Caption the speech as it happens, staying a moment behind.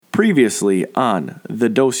Previously on the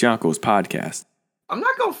Dos Yonkos podcast. I'm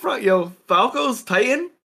not gonna front, yo. Falco's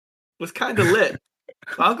Titan was kind of lit.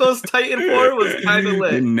 Falco's Titan 4 was kind of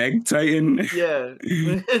lit. Neck Titan? Yeah.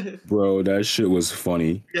 Bro, that shit was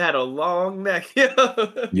funny. It had a long neck.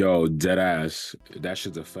 Yo, dead ass. That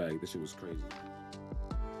shit's a fact. That shit was crazy.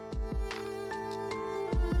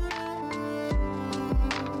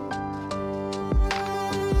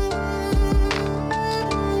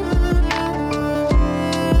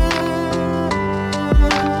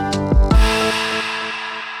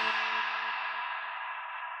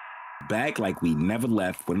 Back like we never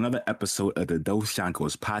left with another episode of the Dos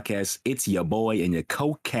Yonkos podcast. It's your boy and your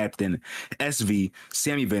co-captain, SV,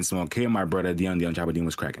 Sammy Vincent, here my brother, Dion Chappadine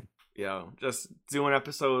was cracking. Yo, just doing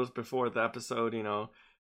episodes before the episode, you know.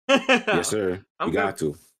 Yes, sir. We got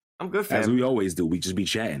to. I'm good, fam. As we always do. We just be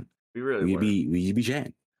chatting. We be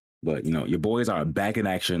chatting. But, you know, your boys are back in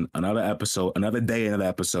action. Another episode, another day, another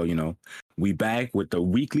episode, you know. We back with the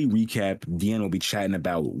weekly recap. Dion will be chatting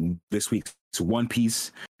about this week's One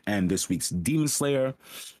Piece and this week's Demon Slayer,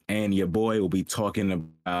 and your boy will be talking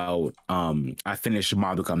about I finished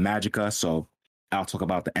Madoka Magica, so I'll talk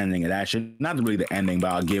about the ending of that shit. Not really the ending,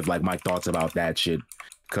 but I'll give like my thoughts about that shit,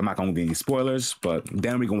 because I'm not gonna give any spoilers. But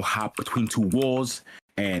then we're gonna hop between two walls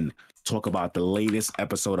and talk about the latest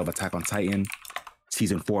episode of Attack on Titan,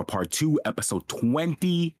 season 4, part 2, episode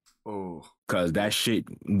 20. Oh, because that shit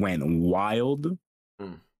went wild.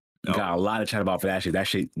 Oh. Got a lot of chat about for that shit. That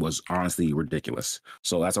shit was honestly ridiculous.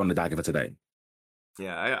 So that's on the docket for today.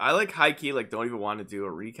 Yeah, I like high key, like don't even want to do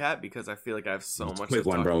a recap because I feel like I have so much. Quick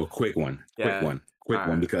one, bro. Quick one. Yeah. Quick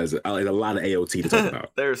one, because there's a lot of AOT to talk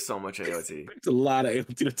about. There's so much AOT. There's a lot of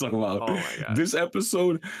AOT to talk about. Oh my god. This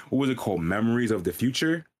episode, what was it called? Memories of the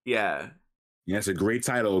Future? Yeah. Yeah, it's a great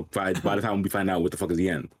title by the time we find out what the fuck is the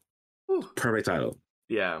end. Whew. Perfect title.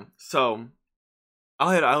 Yeah. So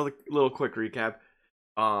I'll hit a little quick recap.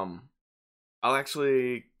 I'll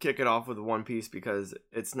actually kick it off with One Piece because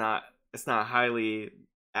it's not highly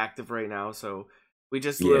active right now. So we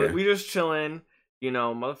just chilling, you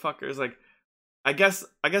know, motherfuckers. Like, I guess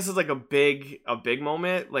it's like a big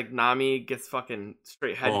moment. Like Nami gets fucking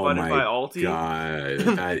straight headbutted by Alti. God,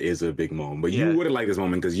 that is a big moment. But Yeah. you wouldn't like this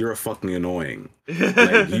moment because you're fucking annoying.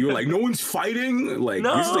 Like, you're like, no one's fighting. Like,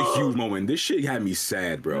 No. this is a huge moment. This shit had me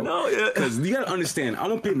sad, bro. No, yeah. Because you gotta understand, I'm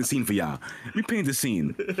gonna paint the scene for y'all. Let me paint the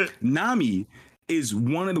scene. Nami is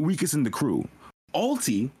one of the weakest in the crew.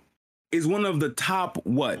 Alti is one of the top,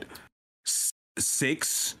 what,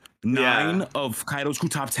 6, 9 of Kaido's crew,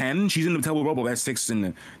 top 10. She's in the table bubble. That's 6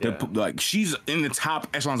 in like she's in the top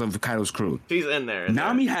echelons of Kaido's crew. She's in there.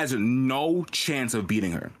 Nami has no chance of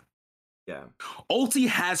beating her. Yeah. Ulti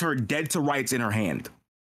has her dead to rights in her hand.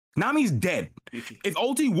 Nami's dead. If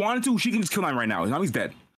Ulti wanted to, she can just kill Nami right now. Nami's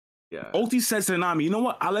dead. Yeah. Ulti says to Nami, you know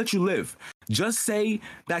what? I'll let you live. Just say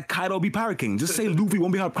that Kaido be Pirate King. Just say Luffy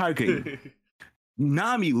won't be her Pirate King.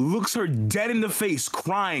 Nami looks her dead in the face,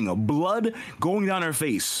 crying, blood going down her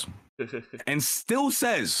face, and still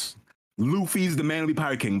says, Luffy's the man to be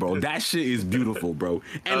Pirate King, bro. That shit is beautiful, bro.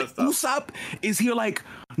 And Usopp is here like,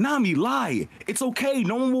 Nami, lie. It's okay.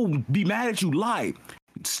 No one will be mad at you. Lie.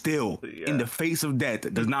 Still, in the face of death,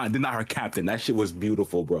 did not her captain. That shit was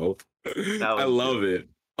beautiful, bro. I love it.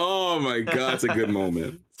 Oh my god, it's a good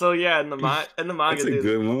moment. So yeah, in the manga, it's a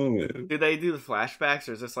good moment. Do they do the flashbacks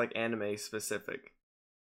or is this like anime specific?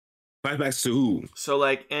 Flashbacks to who? So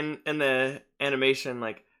like in the animation,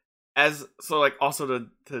 like also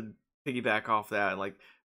to piggyback off that, like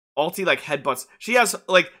Alti like headbutts. She's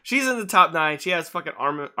in the top 9. She has fucking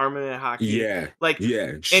armament hockey. Yeah, like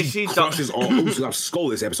she crushes all Usopp's skull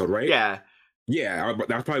this episode, right? Yeah, that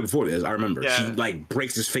was probably before this. I remember. Yeah. She like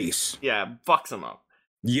breaks his face. Yeah, fucks him up.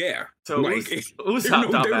 Yeah. So like,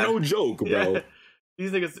 Usopp down bad. No joke, bro. Yeah.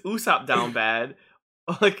 These niggas Usopp down bad.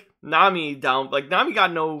 Like Nami down. Like Nami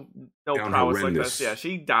got no prowess like this. Yeah,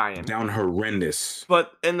 she dying. Down horrendous.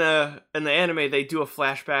 But in the anime, they do a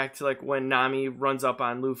flashback to like when Nami runs up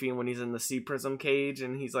on Luffy and when he's in the Sea Prism cage,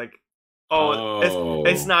 and he's like,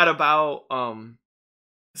 it's not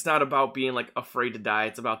about being like afraid to die.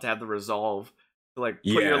 It's about to have the resolve to like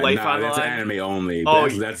put your life on the line. That's anime only. Oh,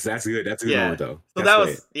 that's good. That's a good moment though. So that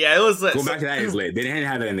was it was lit. Go back to that. It's lit. They didn't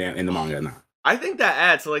have it in the manga. No. I think that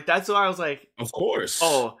adds. So like that's why I was like, of course.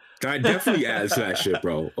 Oh, that definitely adds to that shit,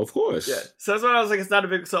 bro. Of course. Yeah. So that's why I was like, it's not a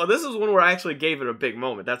big. So this is one where I actually gave it a big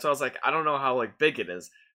moment. That's why I was like, I don't know how like big it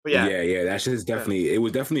is, but yeah. Yeah. That shit is definitely. It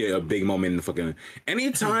was definitely a big moment in the fucking.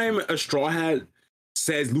 Anytime a Straw Hat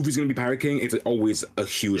says Luffy's gonna be Pirate King, it's always a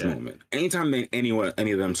huge moment. Anytime any of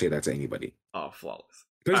them say that to anybody. Oh, flawless.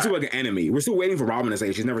 Especially like an enemy. We're still waiting for Robin to say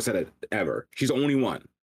it. She's never said it ever. She's the only one.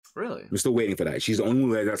 Really? We're still waiting for that. She's the only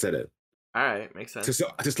one that said it. All right, makes sense.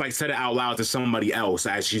 Just like said it out loud to somebody else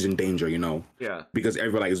as she's in danger, you know? Yeah. Because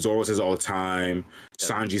everybody, like Zoro says all the time. Yeah.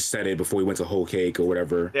 Sanji said it before he went to Whole Cake or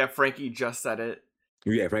whatever. Yeah, Frankie just said it.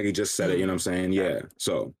 Yeah, Frankie just said it. You know what I'm saying? Yeah.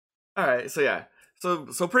 So. All right. So yeah. So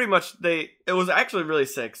pretty much it was actually really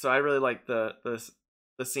sick. So I really liked the scene.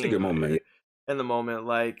 It's a good moment. In the moment,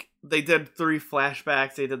 like they did 3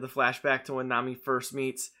 flashbacks. They did the flashback to when Nami first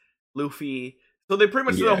meets Luffy. So they pretty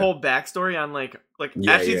much did a whole backstory on like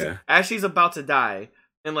as she's about to die,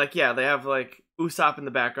 and like they have like Usopp in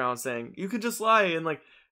the background saying you could just lie, and like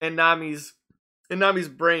in Nami's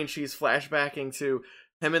brain she's flashbacking to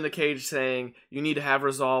him in the cage saying you need to have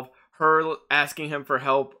resolve. Her asking him for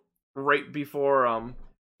help right before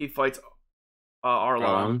he fights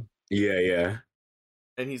Arlong. Yeah.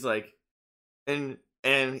 And he's like, and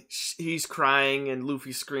he's crying, and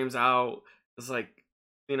Luffy screams out, it's like,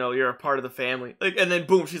 you know, you're a part of the family. Like, and then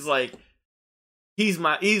boom, she's like, he's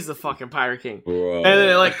the fucking Pirate King. Bro. And then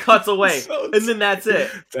it like cuts away. And then that's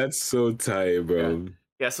it. That's so tight, bro.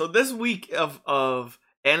 Yeah, so this week of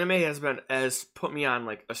anime has put me on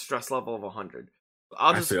like a stress level of 100. So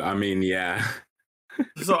I'll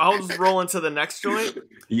just roll into the next joint.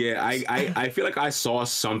 Yeah, I feel like I saw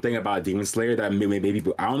something about Demon Slayer that maybe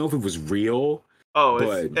I don't know if it was real. Oh,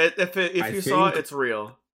 if you saw it, it's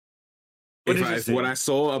real. What I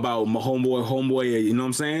saw about my homeboy, you know what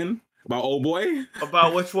I'm saying? About old boy?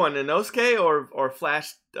 About which one, Inosuke or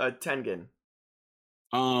Flash Tengen?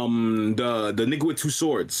 The nigga with 2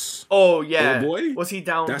 swords. Oh yeah, old boy. Was he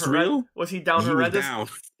down? That's real. Was he down horrendous?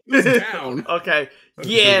 He was down. Okay,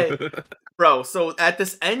 yeah, bro. So at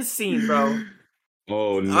this end scene, bro.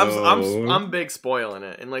 Oh no, I'm big spoiling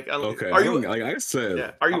it, and like, okay. Are you? Like I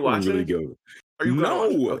said, are you watching? Really good. Are you?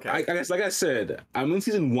 No, okay. I guess like I said, I'm in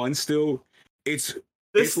season 1 still. It's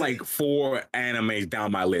like 4 animes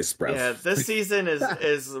down my list, bro. Yeah, this season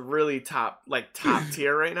is really top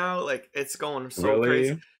tier right now. Like it's going so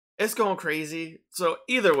crazy. It's going crazy. So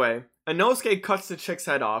either way, Inosuke cuts the chick's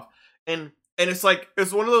head off, and it's like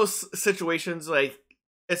it's one of those situations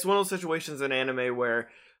in anime where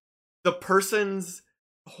the person's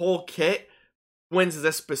whole kit wins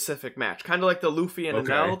this specific match, kind of like the Luffy and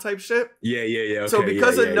Enel type shit. Yeah. Okay, so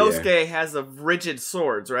because Inosuke has a rigid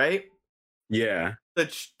swords, right? Yeah.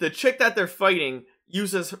 The chick that they're fighting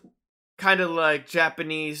uses kind of like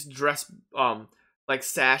Japanese dress like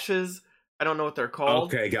sashes. I don't know what they're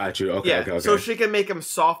called. Okay, got you. Okay. So she can make them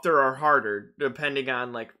softer or harder depending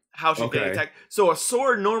on like how she can attack. So a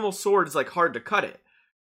normal sword is like hard to cut it.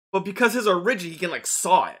 But because his are rigid, he can like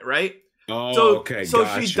saw it, right? So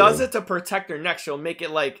she does it to protect her neck. She'll make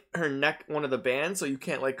it like her neck one of the bands, so you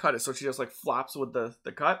can't like cut it. So she just like flops with the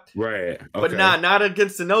cut. Right. Okay. But not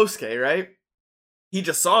against Inosuke, right? He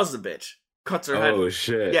just saws the bitch, cuts her head. Oh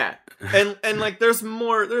shit. Yeah. And like there's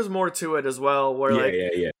more to it as well, where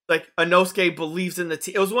like Inosuke believes in the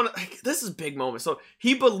team. It was this is a big moment. So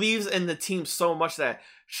he believes in the team so much that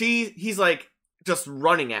he's like just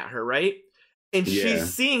running at her, right? And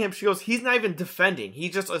she's seeing him. She goes, he's not even defending. He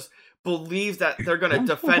just believes that they're going to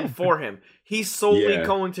defend for him. He's solely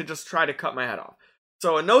going to just try to cut my head off.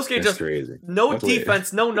 So Inosuke just crazy. No That's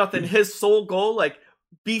defense, no nothing. His sole goal, like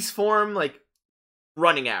beast form, like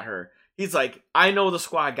running at her. He's like, I know the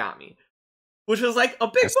squad got me. Which is like a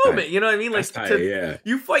big moment, you know what I mean? Like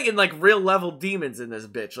you fighting like real level demons in this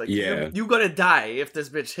bitch. Like you gonna die if this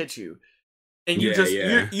bitch hits you. And you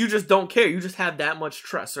just don't care. You just have that much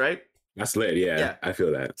trust, right? That's lit, yeah. I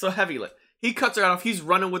feel that. So heavy lit. He cuts her off. He's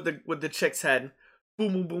running with the chick's head.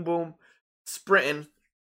 Boom, boom, boom, boom. Sprinting.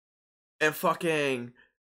 And fucking...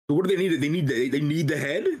 What do they need? They need the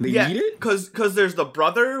head? They need it? Because there's the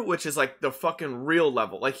brother, which is like the fucking real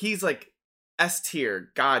level. Like he's like S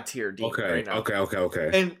tier, God tier demon right now.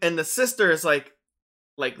 Okay. And the sister is like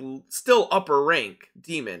still upper rank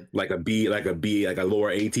demon. Like a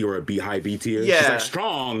lower A tier or a B high B tier. Yeah. She's like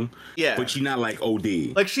strong. Yeah. But she's not like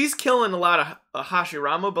OD. Like she's killing a lot of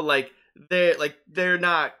Hashirama, but like they're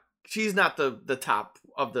not. She's not the top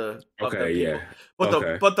of the people.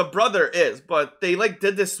 But the brother is. But they like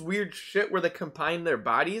did this weird shit where they combine their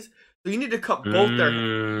bodies. So you need to cut both their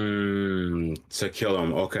to kill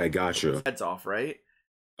them. Okay, gotcha. Heads off, right?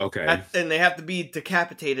 Okay. And they have to be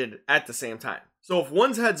decapitated at the same time. So if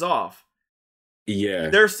one's head's off,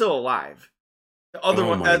 they're still alive. The other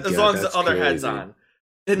one, as long as the other head's on,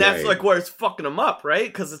 and that's like where it's fucking them up, right?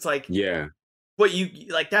 Because it's like, what you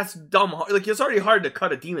like? That's dumb. Like it's already hard to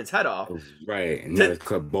cut a demon's head off, right? And to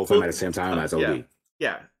cut both of them at the same time. That's OD.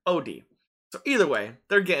 Yeah, OD. So either way,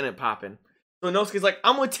 they're getting it popping. So Inosuke's like,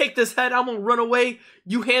 I'm gonna take this head. I'm gonna run away.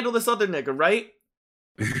 You handle this other nigga, right?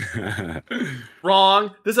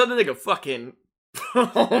 Wrong. This other nigga fucking.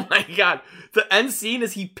 Oh my god. The end scene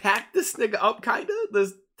is he packed this nigga up, kinda.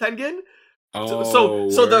 This Tengen.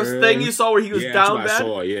 So the thing you saw where he was down bad.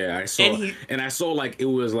 I saw. And I saw like it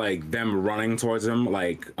was like them running towards him,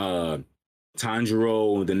 like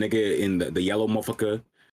Tanjiro, the nigga in the yellow motherfucker.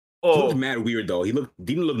 He looked mad weird though. He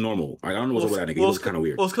didn't look normal. I don't know what's up with that nigga. He looks kind of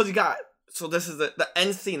weird. Well, it's because he got. So this is the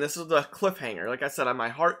end scene. This is the cliffhanger. Like I said, my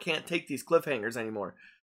heart can't take these cliffhangers anymore.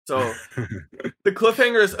 So the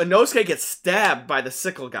cliffhanger is Inosuke gets stabbed by the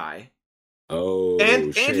sickle guy. Oh,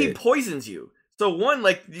 and shit. And he poisons you. So one,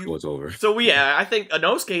 like it's over. So I think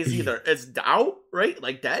Inosuke is either it's out, right?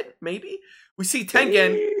 Like dead, maybe. We see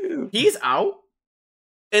Tengen, he's out.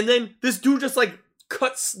 And then this dude just like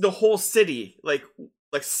cuts the whole city, like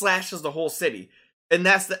slashes the whole city. And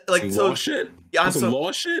that's the like some so law shit? Yeah, some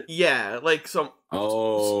law shit? Yeah, like some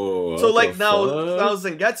so like now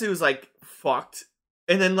Zangetsu's like fucked.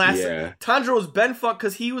 And then Tanjiro's been fucked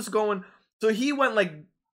because he was going so he went like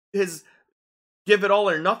his give it all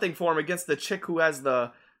or nothing for him against the chick who has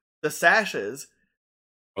the sashes.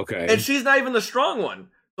 Okay. And she's not even the strong one.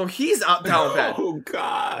 So he's out down bad. Oh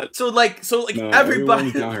god. So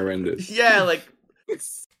everybody down horrendous. Yeah, like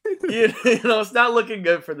you know, it's not looking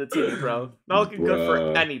good for the team, bro. Not looking good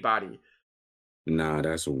for anybody. Nah,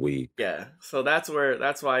 that's weak. Yeah, so that's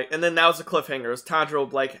why. And then that was the cliffhanger. It was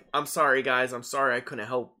Tanjiro like, I'm sorry, guys. I'm sorry I couldn't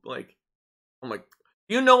help. Like, I'm like,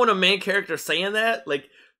 you know when a main character's saying that? Like,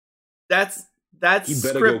 that's he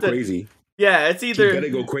better scripted. Go crazy. Yeah, it's either... You better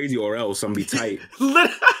go crazy or else I'm gonna be tight.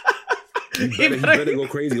 You better go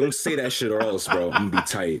crazy. Don't say that shit or else, bro. I'm gonna be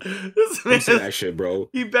tight. Don't say that shit, bro.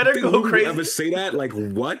 You better go crazy. Ever say that? Like,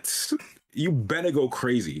 what? You better go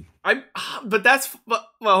crazy. But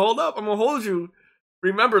hold up. I'm gonna hold you.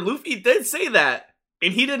 Remember, Luffy did say that,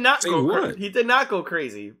 and he did not He did not go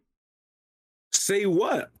crazy. Say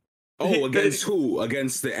what? Oh, against who?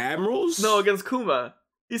 Against the admirals? No, against Kuma.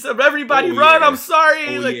 He said, "Everybody run! I'm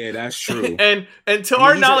sorry." Oh yeah, that's true. and to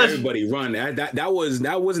our knowledge, everybody run. That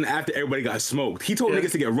wasn't after everybody got smoked. He told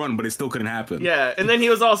niggas to get run, but it still couldn't happen. Yeah, and then he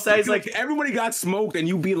was all sad. He's like, everybody got smoked, and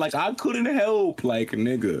you be like, I couldn't help. Like,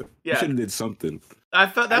 nigga, you should have did something. I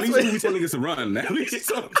felt that's at least we told niggas to run. At least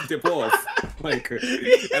something tip off. Like,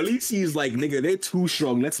 at least he's like, nigga, they're too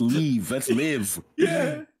strong. Let's leave. Let's live.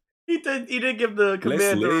 Yeah. He did give the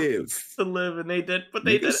command to live, and they did, but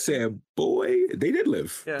they did. Said, boy, they did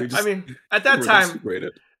live. Yeah. I mean, at that time,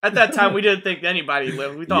 we didn't think anybody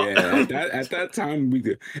lived. We thought, at that time, we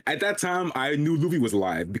did. At that time, I knew Luffy was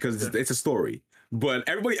alive because it's a story. But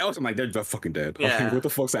everybody else, I'm like, they're fucking dead. Yeah. Like, what the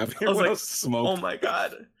fuck's happening? Everyone else smoked. Oh my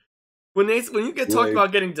god. When you get talked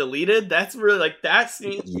about getting deleted, that's really like that's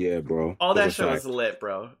bro. All that shit was lit,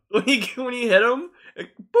 bro. When he hit him,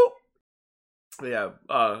 boop. Yeah,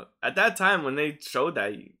 at that time when they showed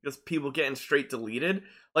that, just people getting straight deleted,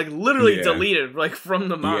 like literally deleted, like from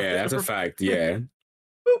the manga. Yeah, that's a fact. Yeah,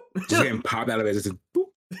 just getting popped out of it. Just boop.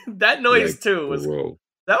 That noise too was. Bro.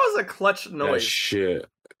 That was a clutch noise.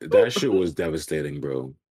 That shit was devastating,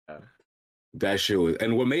 bro. Yeah. That shit was,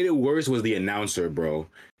 and what made it worse was the announcer, bro.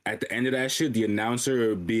 At the end of that shit, the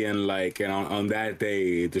announcer being like, and on that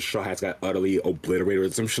day, the Straw Hats got utterly obliterated or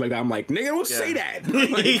some shit like that. I'm like, nigga, don't say that.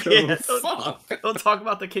 Like, fuck. Don't talk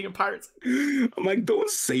about the King of Pirates. I'm like, don't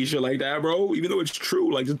say shit like that, bro. Even though it's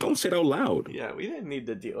true, like, just don't say it out loud. Yeah, we didn't need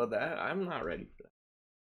to deal with that. I'm not ready for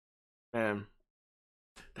that. Man,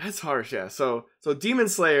 that's harsh. Yeah. So Demon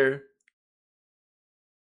Slayer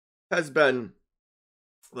has been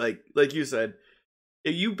like you said.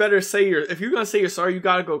 You better if you're gonna say you're sorry, you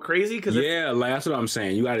gotta go crazy. Cause like, that's what I'm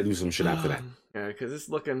saying. You gotta do some shit after that. Yeah, because it's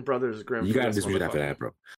looking Brothers Grimm. You gotta do some shit after that, bro.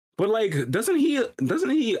 But like, doesn't he?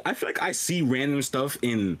 I feel like I see random stuff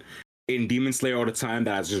in Demon Slayer all the time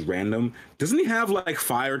that's just random. Doesn't he have like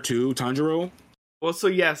fire too, Tanjiro? Well, so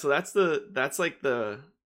that's like a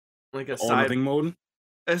side nothing mode.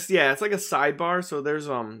 It's like a sidebar. So there's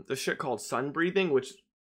this shit called sun breathing, which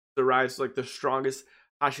derives like the strongest.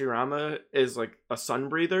 Hashirama is like a sun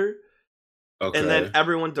breather. Okay. And then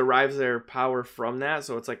everyone derives their power from that.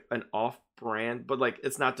 So it's like an off brand, but like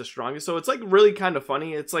it's not the strongest. So it's like really kind of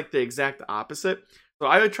funny. It's like the exact opposite. So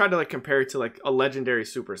I would try to like compare it to like a legendary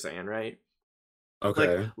Super Saiyan, right?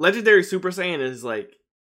 Okay. Like legendary Super Saiyan is like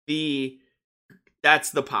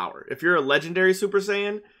that's the power. If you're a legendary Super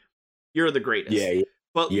Saiyan, you're the greatest. Yeah.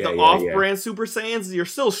 But the off-brand Super Saiyans, you're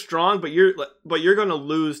still strong, but you're gonna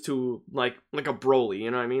lose to like a Broly.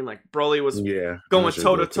 You know what I mean? Like Broly was going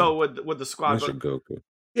toe to toe with the squad. Unless you're Goku.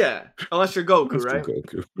 Yeah, unless you're Goku, right?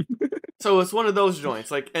 Goku. So it's one of those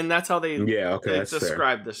joints, like, and that's how they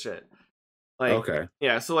describe the shit. Like,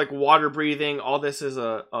 so like water breathing, all this is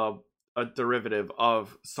a a derivative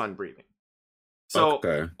of sun breathing. So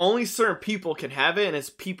Okay. only certain people can have it, and it's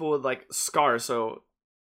people with like scars. So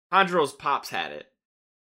Tanjiro's pops had it.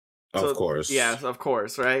 Of course. Yeah, of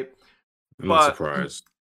course, right? I'm not surprised.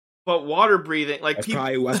 But water breathing, like That's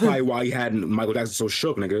probably why he had Michael Jackson so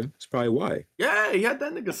shook, nigga. That's probably why. Yeah, he had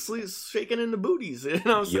that nigga shaking in the booties. You know what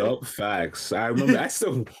I'm saying? Yup, facts. I remember. That's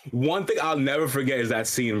the one thing I'll never forget is that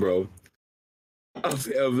scene, bro.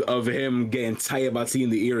 Of him getting tight about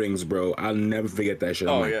seeing the earrings, bro. I'll never forget that shit.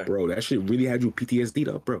 I'm like, bro, that shit really had you PTSD'd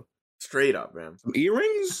up, bro. Straight up, man. Some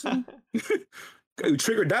earrings? You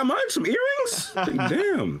triggered that much? Some earrings?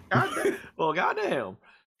 Damn. Goddamn.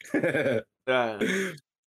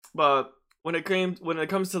 But when it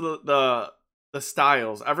comes to the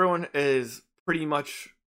styles, everyone is pretty much,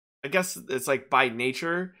 I guess it's like by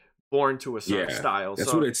nature born to a certain style.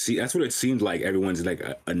 That's what it seems like. Everyone's like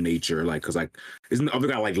a nature, like, because like isn't the other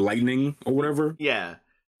guy like lightning or whatever? Yeah.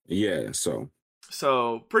 So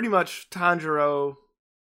pretty much Tanjiro,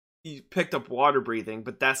 he picked up water breathing,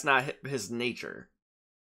 but that's not his nature.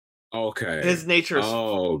 Okay. His nature's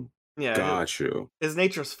got you. His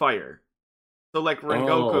nature's fire. So like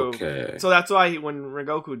Rengoku, so that's why when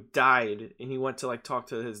Rengoku died and he went to like talk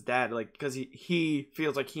to his dad, like because he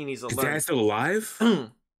feels like he needs to learn. His dad's still alive? Ooh,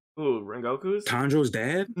 Rengoku's? Tanjiro's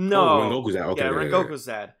dad? No, Rengoku's dad. Okay, Rengoku's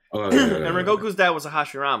dad. Okay. And Rengoku's dad was a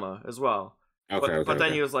Hashirama as well. But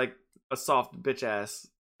then he was like a soft bitch ass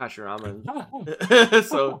Hashirama.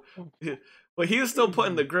 So, but he was still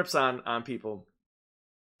putting the grips on people.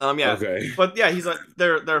 Okay. But yeah, he's like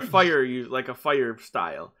they're fire, like a fire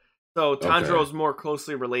style. So Tanjiro's more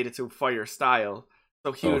closely related to fire style.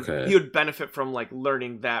 So he would benefit from like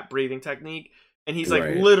learning that breathing technique. And he's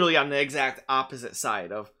like literally on the exact opposite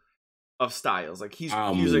side of styles. Like he's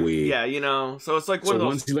using you know. So it's like one of those.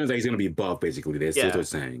 Once he learns that he's gonna be buff, basically. That's what they're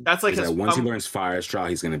saying. That's like once he learns fire style,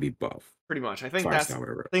 he's gonna be buff. Pretty much. I think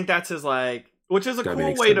that's his like, which is a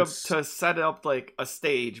cool way to set up like a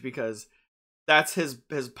stage, because that's his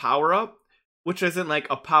power up. Which isn't like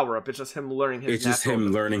a power up; it's just him learning his. It's just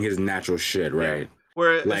him learning his natural shit, right?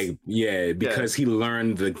 Where because he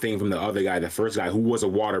learned the thing from the other guy, the first guy who was a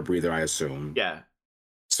water breather, I assume. Yeah.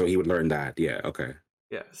 So he would learn that. Yeah. Okay.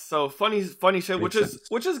 Yeah. So funny shit, which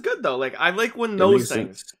is good though. Like I like when those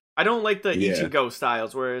things. Sense. I don't like the Ichigo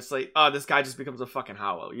styles where it's like, oh, this guy just becomes a fucking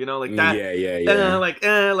hollow, you know, like that. Yeah. Like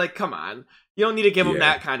come on, you don't need to give him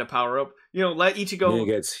that kind of power up. You know, let Ichigo.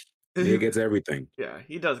 He gets everything. Yeah,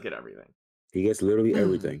 he does get everything. He gets literally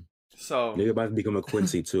everything. So nigga about to become a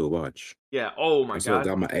Quincy too. Watch. Yeah. Oh my god. I still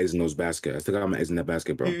got my eggs in those baskets. I still got my eggs in that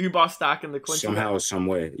basket, bro. You bought stock in the Quincy. Somehow, some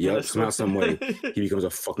way. Yep. Somehow, some way. He becomes a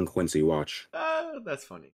fucking Quincy. Watch. That's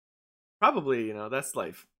funny. Probably, you know, that's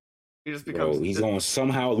life. He just becomes. Bro, he's going to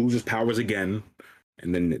somehow lose his powers again,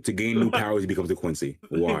 and then to gain new powers, he becomes a Quincy.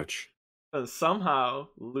 Watch. Somehow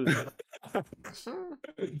lose it.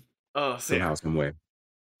 Somehow, some way.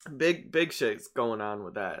 Big shit's going on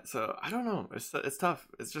with that. So I don't know. It's tough.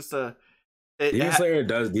 It's just Demon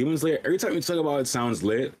Slayer. Every time you talk about it, sounds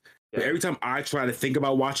lit. But every time I try to think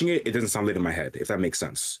about watching it, it doesn't sound lit in my head. If that makes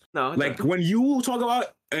sense. No. Like when you talk about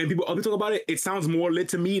it and other people talk about it, it sounds more lit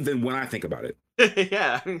to me than when I think about it.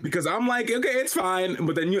 Yeah. Because I'm like, okay, it's fine.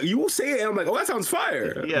 But then you will say it, and I'm like, oh, that sounds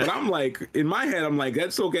fire. Yeah. But I'm like, in my head, I'm like,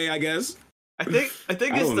 that's okay, I guess. I think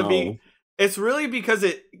it's really because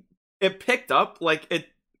it picked up like it.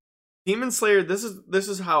 Demon Slayer, this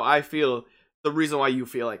is how I feel, the reason why you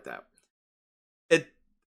feel like that.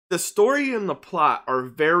 The story and the plot are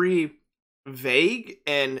very vague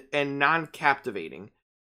and non-captivating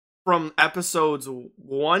from episodes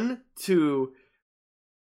 1 to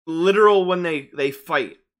literal when they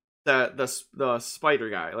fight the spider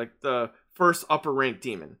guy, like the first upper rank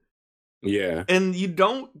demon. Yeah. And you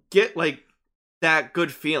don't get like that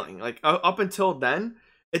good feeling. Like up until then,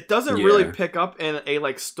 it doesn't really pick up in a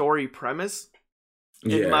like story premise.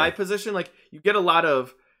 In my position, like you get a lot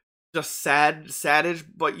of just sadage,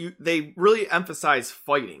 but they really emphasize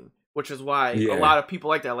fighting, which is why a lot of people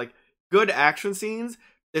like that. Like good action scenes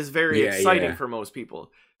is very exciting for most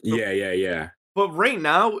people. So, yeah. But right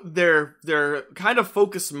now they're kind of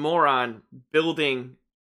focused more on building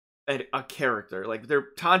a character. Like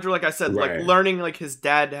Tanjiro, like I said, like learning like his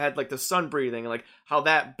dad had like the sun breathing, like how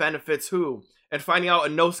that benefits who. And finding out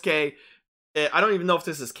Inosuke, I don't even know if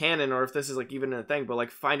this is canon or if this is like even a thing, but like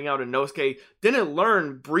finding out Inosuke didn't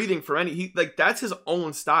learn breathing for that's his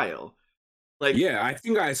own style. Like I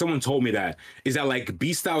think someone told me that is that like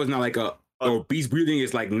beast style is not like a or beast breathing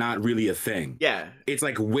is like not really a thing. Yeah. It's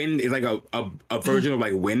like wind. It's like a version of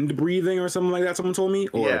like wind breathing or something like that. Someone told me,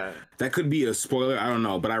 or Yeah. that could be a spoiler. I don't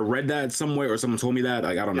know, but I read that somewhere or someone told me that.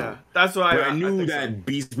 Like I don't know. That's why But I knew think that so.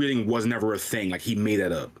 beast breathing was never a thing. Like he made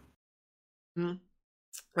that up.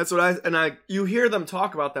 That's what you hear them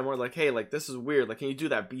talk about them where like, hey, like this is weird. Like, can you do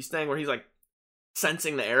that beast thing where he's like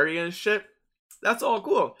sensing the area and shit? That's all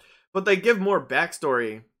cool. But they give more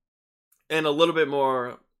backstory and a little bit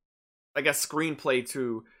more, I guess, screenplay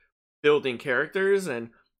to building characters and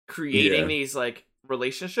creating these like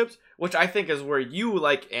relationships, which I think is where you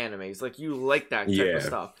like animes. Like you like that type of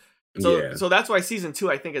stuff. So that's why season 2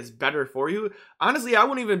 I think is better for you. Honestly, I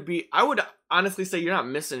would honestly say you're not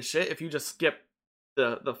missing shit if you just skip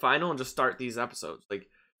the final and just start these episodes. Like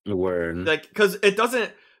because it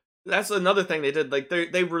doesn't. That's another thing they did. Like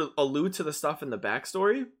they allude to the stuff in the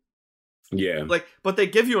backstory. Yeah. Like, but they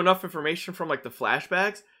give you enough information from like the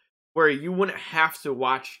flashbacks where you wouldn't have to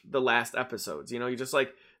watch the last episodes. You know, you just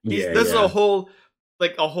like this is a whole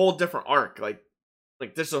different arc. Like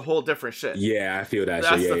this is a whole different shit. Yeah, I feel that.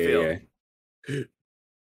 That's shit. the feel.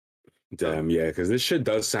 Damn, yeah, because this shit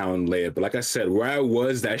does sound late. But like I said, where I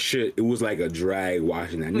was, that shit, it was like a drag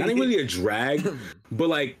watching that. Not even really a drag, but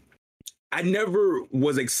like I never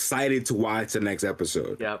was excited to watch the next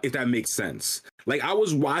episode. Yeah. If that makes sense. Like I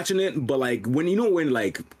was watching it, but like when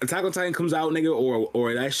like Attack on Titan comes out, nigga,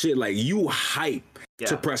 or that shit, like you hype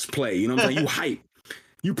to press play. You know what I'm saying? You hype.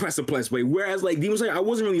 You press the press play. Whereas like Demon Slayer, I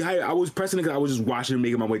wasn't really hype. I was pressing it because I was just watching and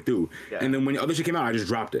making my way through. Yeah. And then when the other shit came out, I just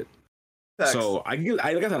dropped it. Facts. So I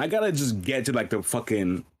gotta just get to like the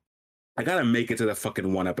fucking. I gotta make it to the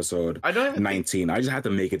fucking one episode. I don't even 19. I just have to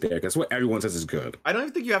make it there because what everyone says is good. I don't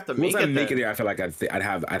even think you have to make it there. I feel like I'd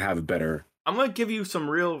have a better. I'm gonna give you some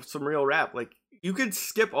real rap. Like you could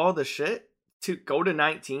skip all the shit to go to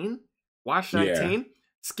 19, watch 19,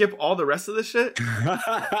 skip all the rest of the shit.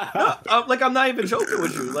 Like I'm not even joking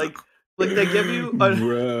with you. Like they give you.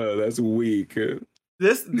 Bruh, that's weak.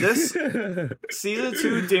 This season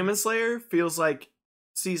 2 Demon Slayer feels like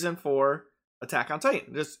season 4 Attack on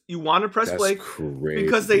Titan. Just you want to press play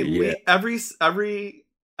because they every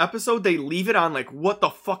episode they leave it on like what the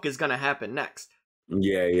fuck is gonna happen next.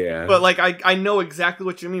 Yeah. But like I know exactly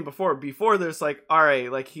what you mean. Before there's like, all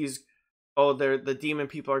right, like the demon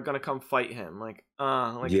people are gonna come fight him. Like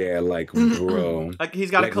like bro, like he's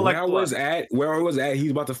got to collect. Where I was at,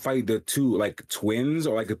 he's about to fight the two like twins,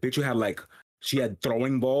 or like the picture had like. She had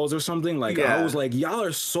throwing balls or something. Like I was like, y'all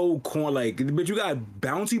are so corny. Like, but you got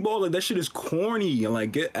bouncy balls. Like that shit is corny. And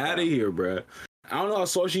like, get out of here, bro. I don't know how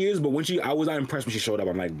slow she is, but I was not impressed when she showed up.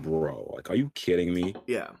 I'm like, bro, like, are you kidding me?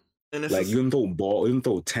 Yeah. And like you didn't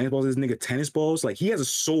throw tennis balls. This nigga tennis balls. Like he has a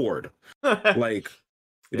sword. Like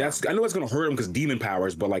I know it's gonna hurt him because demon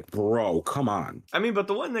powers, but like, bro, come on. I mean, but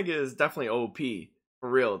the one nigga is definitely OP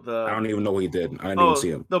for real. I don't even know what he did. I didn't even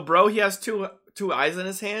see him. The bro, he has two eyes in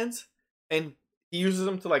his hands. And he uses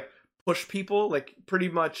them to like push people, like pretty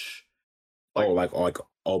much. Like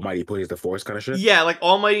Almighty pushes the force kind of shit. Yeah, like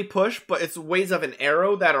Almighty push, but it's ways of an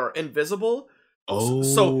arrow that are invisible.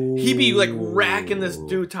 So he be like racking this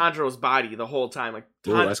dude Tanjiro's body the whole time. Like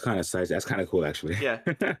that's kind of size. That's kind of cool, actually. Yeah,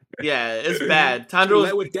 it's bad. Tanjiro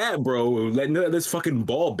let with that, bro. Let this fucking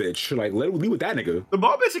ball bitch. Like let leave with that nigga. The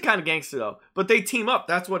ball bitch are kind of gangster though, but they team up.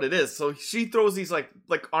 That's what it is. So she throws these like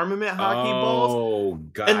armament hockey balls. Oh,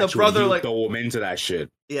 gotcha. And the brother like throw him into that shit.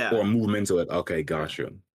 Yeah, or move him into it. Okay,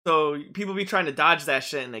 gotcha. So people be trying to dodge that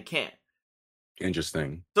shit and they can't.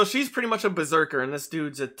 Interesting. So she's pretty much a berserker, and this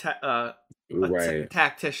dude's a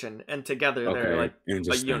tactician, and together they're like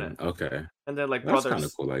a unit. Okay, and they're like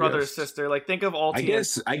brother sister. Like think of all. I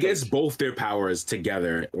guess both their powers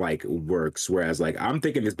together like works. Whereas like I'm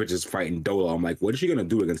thinking this bitch is fighting Dolo. I'm like, what is she gonna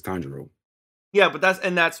do against Tanjiro? Yeah, but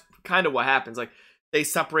that's kind of what happens. Like they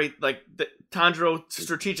separate. Like Tanjiro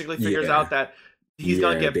strategically figures out that. He's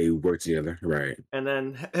gonna get. They work together, right? And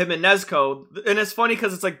then him and Nezuko, and it's funny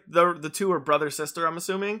because it's like the two are brother sister. I'm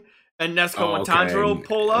assuming, and Nezuko and Tanjiro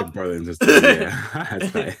pull up, brother and sister.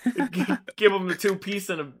 Yeah, give them the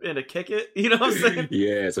 2-piece and a kick it. You know what I'm saying?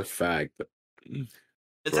 Yeah, it's a fact.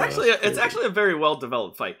 It's actually a very well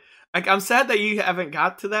developed fight. Like I'm sad that you haven't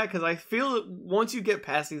got to that because I feel once you get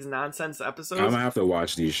past these nonsense episodes, I'm gonna have to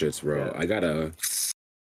watch these shits, bro. Yeah.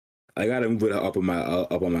 I gotta move it up on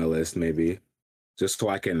my list, maybe. Just so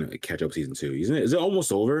I can catch up season 2. Is it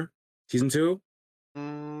almost over? Season 2?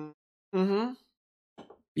 Mm-hmm.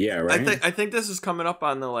 Yeah, right. I think this is coming up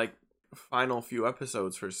on the like final few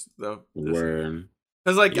episodes for the word.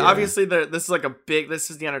 Because like obviously this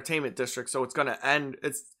is the entertainment district, so it's gonna end.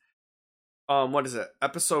 what is it?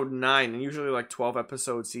 Episode 9, and usually like 12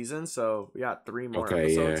 episode seasons, so we got 3 more Okay,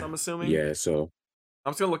 episodes, yeah. I'm assuming. Yeah, so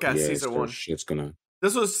I'm just gonna look at yeah, season so 1. shit's gonna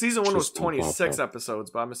Season 1 was shit's gonna pop 26 up.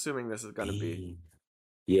 episodes, but I'm assuming this is gonna be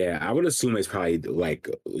Yeah, I would assume it's probably like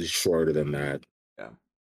shorter than that.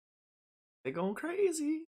 they going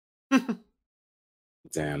crazy.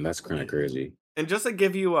 Damn, that's kind of crazy. And just to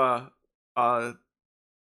give you an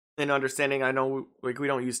understanding, I know like we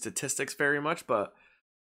don't use statistics very much, but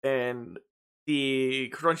in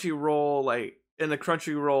the Crunchyroll, like in the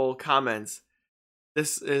Crunchyroll comments,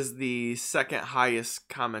 this is the second highest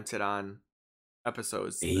commented on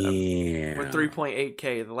episodes. Yeah. With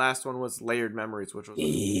 3.8K. The last one was Layered Memories, which was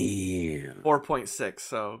 4.6.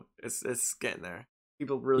 So it's getting there.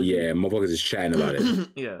 People really motherfuckers is chatting about it.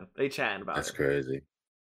 yeah, they chatting about That's it. crazy.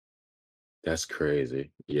 That's crazy.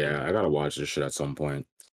 Yeah, I gotta watch this shit at some point.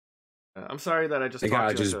 I'm sorry that I just I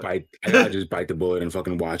gotta just bite the bullet and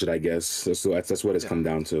fucking watch it. I guess so. That's what it's come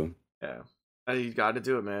down to. Yeah, you got to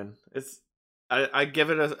do it, man. I give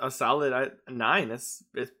it a solid 9. It's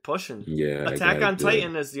pushing. Yeah, Attack on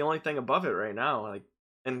Titan is the only thing above it right now. Like,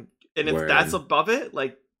 and if that's above it,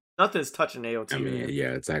 like nothing's touching AOT. I mean,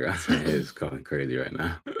 yeah, Attack on Titan is going crazy right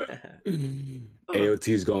now. AOT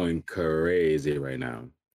is going crazy right now.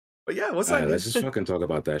 But yeah, what's that? Let's just fucking talk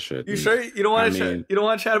about that shit. You sure you don't want to? You don't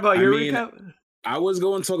want to chat about your recap? I was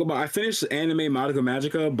going to talk about. I finished anime Madoka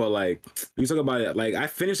Magica, but like we talk about it. Like I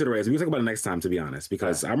finished it already. So we can talk about it next time, to be honest,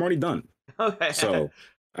 because I'm already done. Okay. So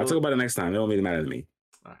I'll talk about it next time. It don't really matter to me.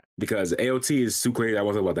 All right. Because AOT is too crazy. I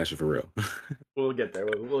won't talk about that shit for real. We'll get there.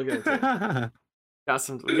 We'll get into it.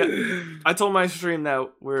 I told my stream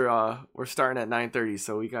that we're starting at 9:30,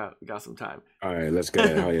 so we got some time. All right, let's go.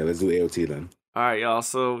 Oh yeah, let's do AOT then. All right, y'all.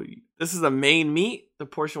 So this is the main meat, the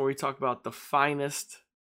portion where we talk about the finest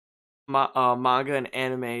manga and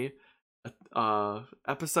anime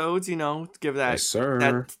episodes. You know, to give that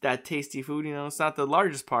that tasty food. You know, it's not the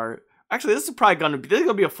largest part. Actually, this is probably gonna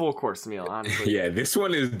be a full course meal. Honestly, yeah, this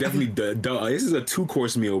one is definitely this is a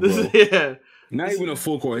 2-course meal, bro. Yeah, not even a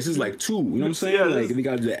full course. This is like 2. You know what I'm saying? Yeah, like they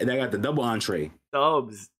got the double entree.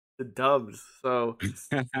 The dubs. So.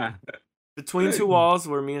 Between two walls,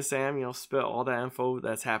 where me and Sam, you know, spit all that info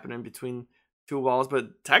that's happening between two walls,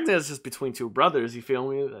 but technically it's just between two brothers. You feel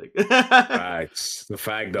me? Like, facts. The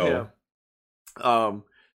fact though. Yeah.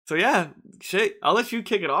 So yeah, shit. I'll let you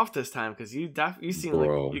kick it off this time because you seem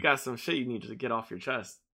like you got some shit you need to get off your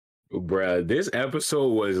chest. Bruh, this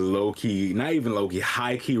episode was low key, not even low key,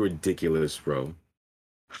 high key ridiculous, bro.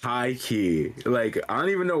 High key. Like I don't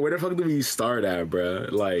even know where the fuck do we start at, bruh.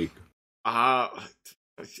 Like,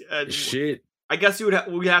 shit. I guess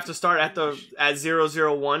we have to start at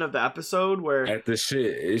 001 of the episode where at the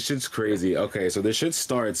shit. It shit's crazy. Okay, so the shit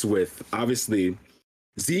starts with obviously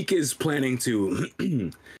Zeke is planning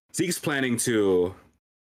to fix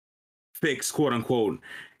quote unquote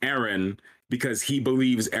Eren because he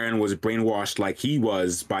believes Eren was brainwashed like he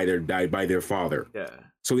was by their father. Yeah.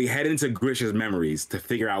 So they head into Grisha's memories to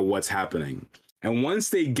figure out what's happening. And once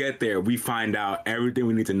they get there, we find out everything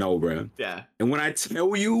we need to know, bro. Yeah. And when I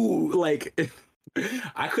tell you, like,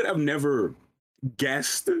 I could have never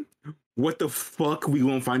guessed what the fuck we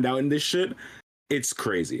gonna find out in this shit. It's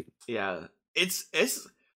crazy. Yeah. It's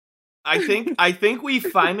I think we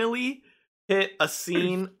finally hit a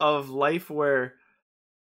scene of life where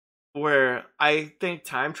I think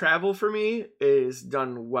time travel for me is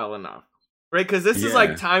done well enough. Right? Because this is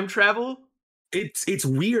like time travel. It's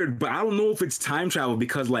weird, but I don't know if it's time travel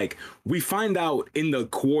because like we find out in the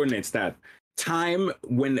coordinates that time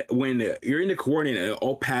when you're in the coordinate,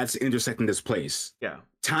 all paths intersect in this place. Yeah.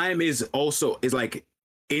 Time is like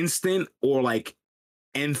instant or like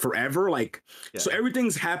end forever. Like so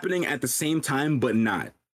everything's happening at the same time, but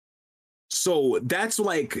not. So that's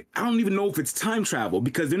like I don't even know if it's time travel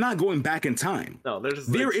because they're not going back in time. No,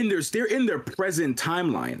 they're in their present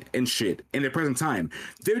timeline and shit in their present time.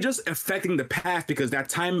 They're just affecting the past because that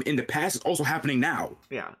time in the past is also happening now.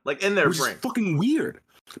 Yeah, like in their brain. Is fucking weird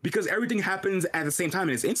because everything happens at the same time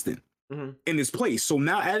and it's instant in this place. So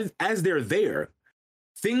now as they're there,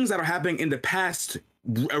 things that are happening in the past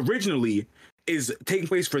originally is taking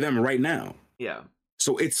place for them right now. Yeah.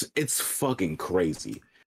 So it's fucking crazy.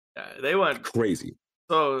 Yeah, they went crazy.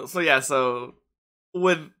 So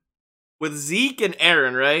with Zeke and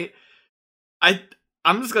Eren, right?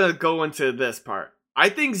 I'm just gonna go into this part. I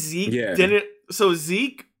think Zeke didn't. So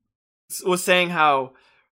Zeke was saying how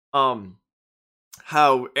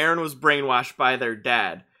Eren was brainwashed by their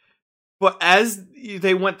dad, but as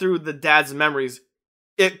they went through the dad's memories,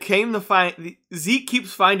 it came to find Zeke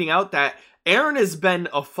keeps finding out that Eren has been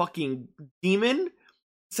a fucking demon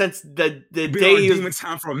since the Been day on he demon was,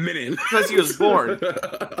 time for a minute. since he was born.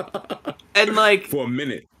 And like for a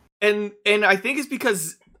minute. And I think it's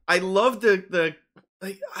because I love the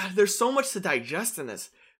like there's so much to digest in this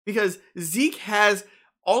because Zeke has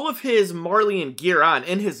all of his Marleyan gear on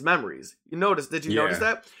in his memories. Did you notice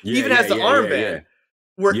that? He even has the armband.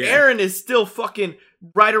 Where Eren is still fucking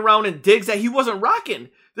right around in digs that he wasn't rocking.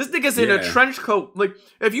 This nigga's in a trench coat. Like,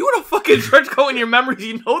 if you want a fucking trench coat in your memories,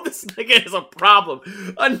 you know this nigga is a problem.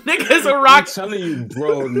 A nigga is a rock. I'm telling you,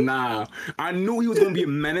 bro, nah. I knew he was gonna be a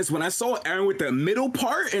menace. When I saw Eren with the middle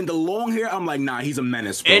part and the long hair, I'm like, nah, he's a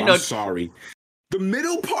menace, bro. I'm sorry. The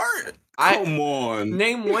middle part? Come on.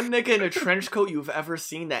 Name one nigga in a trench coat you've ever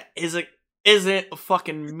seen that isn't a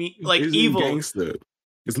fucking evil. Gangster.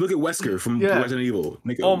 Just look at Wesker from Resident Evil.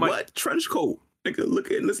 Nigga, what? Trench coat. Nigga,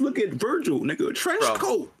 let's look at Virgil. Nigga, trench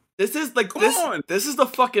coat. This is like this is the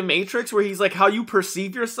fucking Matrix where he's like, how you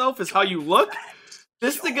perceive yourself is how you look.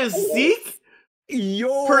 This nigga Zeke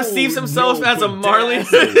perceives himself as a Marley.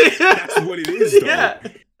 That's what it is, though. Yeah.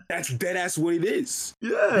 That's deadass what it is.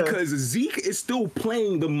 Yeah. Because Zeke is still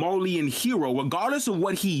playing the Marleyan hero, regardless of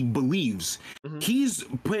what he believes. Mm-hmm. He's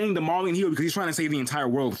playing the Marleyan hero because he's trying to save the entire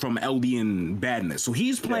world from Eldian badness. So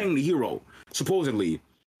he's playing the hero, supposedly.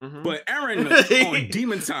 Mm-hmm. But Eren on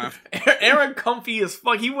demon time. Eren comfy as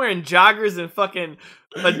fuck. He wearing joggers and fucking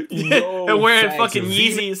and wearing fucking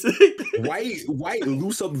Yeezys. white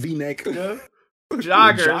loose up V-neck. Yeah.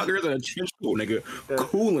 Joggers and a trench coat, nigga. Yeah.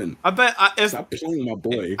 Cooling. I bet. Stop playing, my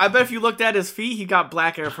boy. I bet if you looked at his feet, he got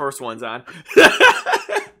black Air Force Ones on.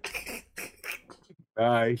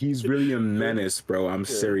 He's really a menace, bro. I'm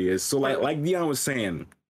serious. So, like Dion was saying,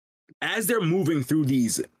 as they're moving through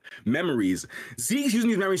these memories, Zeke's using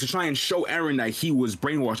these memories to try and show Eren that he was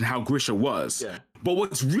brainwashed and how Grisha was. Yeah. But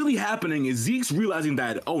what's really happening is Zeke's realizing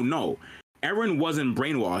that, oh no, Eren wasn't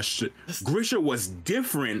brainwashed. Grisha was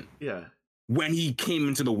different. Yeah. When he came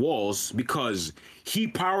into the walls, because he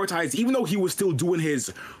prioritized, even though he was still doing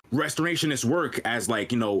his restorationist work as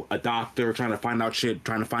a doctor, trying to find out shit,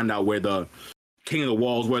 trying to find out where the King of the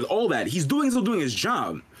Walls was, all that. He's still doing his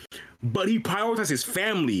job, but he prioritized his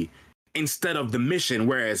family instead of the mission.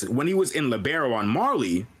 Whereas when he was in Libero on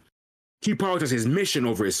Marley, he prioritized his mission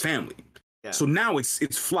over his family. Yeah. So now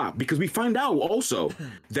it's flopped because we find out also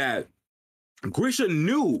that Grisha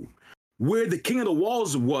knew where the King of the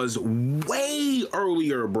Walls was way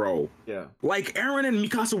earlier, bro. Yeah. Like, Eren and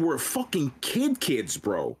Mikasa were fucking kids,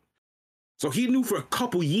 bro. So he knew for a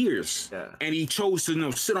couple years. Yeah. And he chose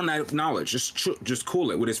to, sit on that knowledge. Just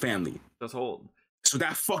cool it with his family. Just hold. So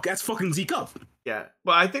that's fucking Zeke up. Yeah.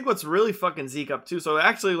 But I think what's really fucking Zeke up, too, so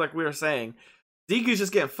actually, like we were saying, Zeke is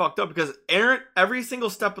just getting fucked up because Eren, every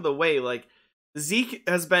single step of the way, like, Zeke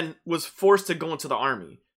was forced to go into the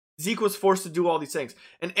army. Zeke was forced to do all these things.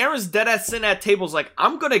 And Eren's dead ass sitting at tables like,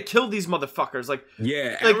 I'm gonna kill these motherfuckers. Like,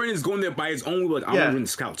 yeah, Eren is going there by his own, like, I'm gonna run the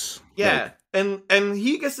scouts. Yeah. Like, and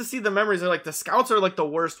he gets to see the memories. They're like, the scouts are like the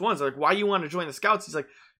worst ones. They're like, why you want to join the scouts? He's like,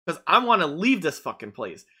 because I want to leave this fucking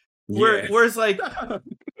place. Where it's like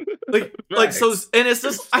so, and it's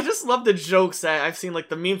just, I just love the jokes that I've seen, like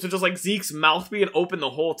the memes of just like Zeke's mouth being open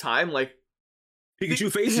the whole time, like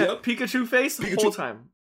Pikachu face, Pikachu face the whole time.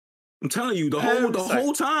 I'm telling you, the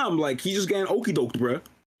whole time, like, he's just getting okie doked, bro.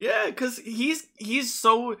 Yeah, because he's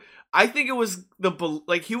so. I think it was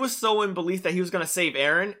he was so in belief that he was gonna save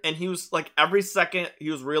Eren, and he was like every second he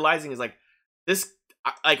was realizing is like this.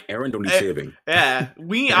 Like Eren don't need saving. Yeah,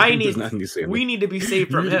 we need to be saved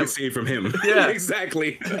from him. Saved from him. Yeah,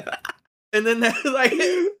 exactly. And then that, like,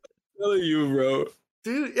 telling you, bro,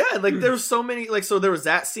 dude. Yeah, like there was so many. Like, so there was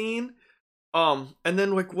that scene. And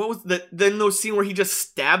then like what was the scene where he just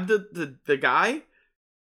stabbed the guy?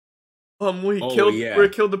 Where he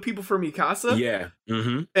killed the people for Mikasa? Yeah.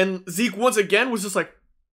 Mm-hmm. And Zeke once again was just like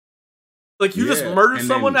you just murdered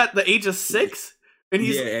someone at the age of 6? And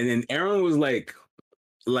he's and then Eren was like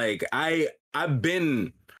I've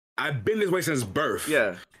been this way since birth.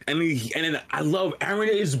 Yeah. And then I love Eren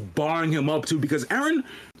is barring him up too, because Eren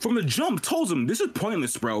from the jump told him, this is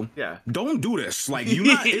pointless, bro. Yeah. Don't do this. Like,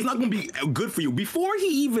 it's not gonna be good for you. Before he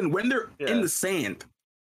even, when they're in the sand,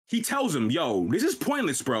 he tells him, yo, this is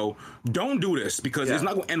pointless, bro. Don't do this because it's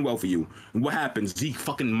not gonna end well for you. And what happens? Zeke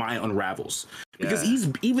fucking mind unravels. Because he's,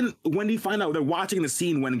 even when they find out, they're watching the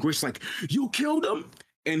scene when Grish's like, you killed him?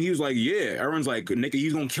 And he was like, yeah. Eren's like, nigga,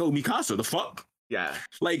 he's gonna kill Mikasa. The fuck? Yeah.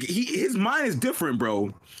 Like, his mind is different,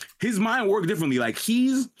 bro. His mind works differently. Like,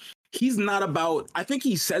 he's not about, I think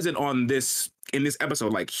he says it in this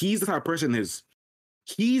episode, like, he's the type of person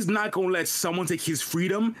he's not gonna let someone take his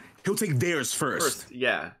freedom. He'll take theirs first.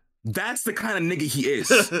 Yeah. That's the kind of nigga he is.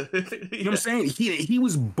 You know what I'm saying? He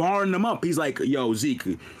was barring them up. He's like, yo, Zeke,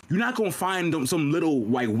 you're not gonna find some little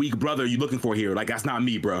like weak brother you're looking for here. Like, that's not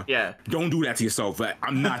me, bro. Yeah. Don't do that to yourself.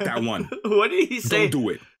 I'm not that one. What did he say? Don't do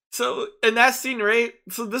it. So in that scene, right?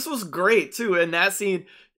 So this was great too. In that scene,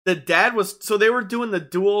 the dad was, so they were doing the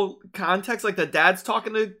dual context, like the dad's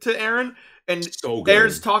talking to Eren, and so good.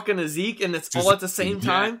 Eren's talking to Zeke, and it's all at the same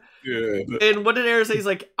time. Yeah. And what did Eren say? He's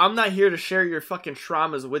like, I'm not here to share your fucking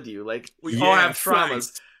traumas with you. Like, we all have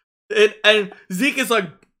traumas. And Zeke is like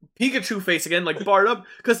Pikachu face again, like barred up.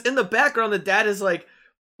 Because in the background, the dad is like,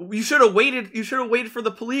 you should have waited for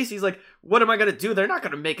the police. He's like, what am I gonna do? They're not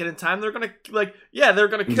gonna make it in time. They're gonna they're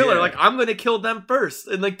gonna kill her. Like, I'm gonna kill them first.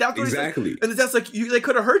 And like that's what exactly. He's like. And that's like, they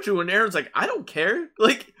could have hurt you. And Aaron's like, I don't care.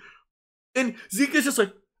 Like, and Zeke is just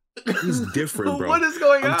like, he's different, bro. What is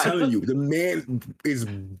going on? I'm telling you, the man is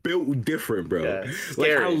built different, bro. Yeah,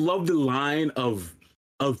 like, I love the line of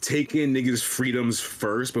taking niggas' freedoms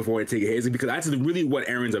first before I take his, because that's really what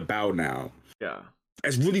Eren's about now. Yeah.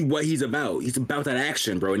 That's really what he's about. He's about that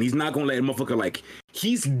action, bro. And he's not gonna let a motherfucker, like,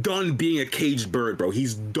 he's done being a caged bird, bro.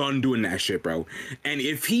 He's done doing that shit, bro. And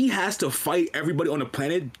if he has to fight everybody on the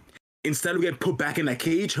planet instead of getting put back in that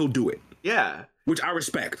cage, he'll do it. Yeah. Which I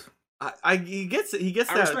respect. He gets it. He gets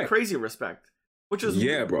that crazy respect, which is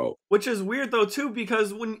bro. Which is weird though too,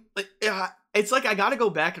 because when it's like I gotta go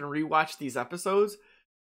back and rewatch these episodes,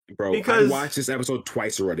 bro. Because I watched this episode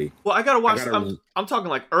twice already. Well, I gotta watch. I'm talking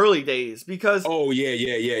like early days, because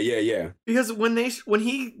yeah. Because when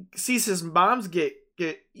he sees his moms get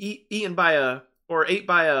eaten by ate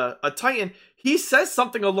by a Titan, he says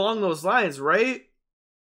something along those lines, right?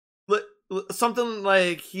 Something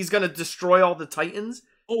like he's gonna destroy all the Titans.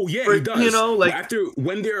 Oh yeah, he does. You know, like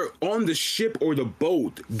when they're on the ship or the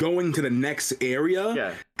boat going to the next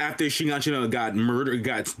area, after Shiganshina got murdered,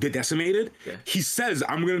 got decimated, he says,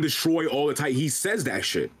 "I'm gonna destroy all the Titans." He says that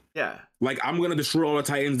shit. Yeah, like, I'm gonna destroy all the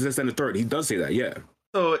Titans, this and the third. He does say that. Yeah.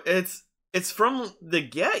 So it's from the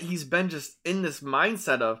get. He's been just in this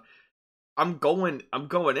mindset of I'm going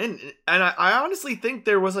in, and I honestly think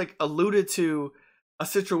there was like alluded to a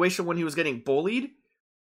situation when he was getting bullied.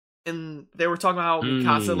 And they were talking about how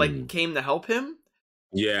Mikasa like came to help him.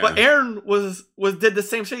 Yeah. But Eren did the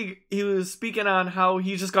same shit. He was speaking on how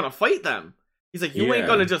he's just gonna fight them. He's like, you ain't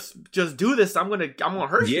gonna just do this. I'm gonna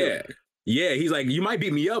hurt you. Yeah. He's like, you might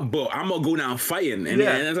beat me up, but I'm gonna go down fighting, and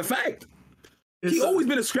that's a fact. He's always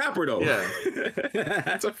been a scrapper though. Yeah.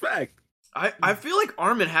 That's a fact. I feel like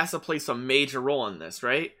Armin has to play some major role in this,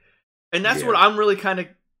 right? And that's what I'm really kind of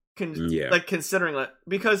considering, like,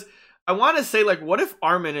 because I want to say, like, what if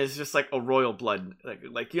Armin is just like a royal blood,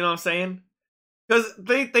 like you know what I'm saying? Because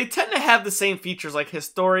they tend to have the same features, like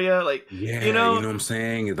Historia, like you know what I'm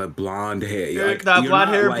saying, the blonde hair, like, the blonde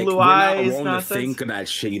hair, like, blue We're eyes. not wrong to think of that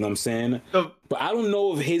shit, you know what I'm saying? But I don't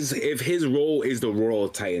know if his role is the Royal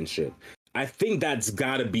Titan shit. I think that's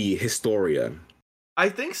gotta be Historia. I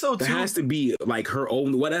think so too. That has to be like her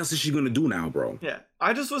own. What else is she gonna do now, bro? Yeah,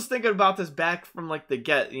 I just was thinking about this back from like the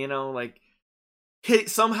get, you know, like.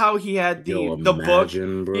 Somehow he had the book, bro.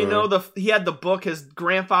 You know, he had the book. His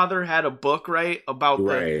grandfather had a book, right, about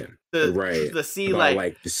the sea, about,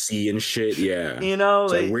 like the sea and shit. Yeah, you know,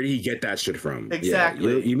 so like, where did he get that shit from?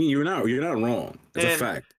 Exactly. Yeah. You mean you're not wrong. It's a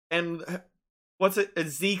fact. And what's it?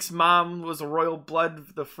 Zeke's mom was a royal blood,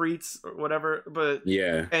 the Freets or whatever. But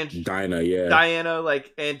and Diana,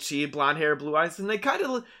 like, and she had blonde hair, blue eyes, and they kind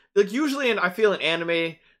of like usually, and I feel in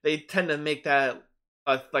anime they tend to make that.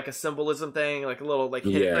 Like a symbolism thing, like a little like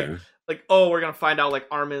hit, like oh, we're gonna find out like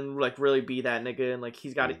Armin like really be that nigga, and like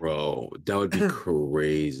he's got it. Bro, that would be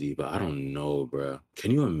crazy, but I don't know, bro.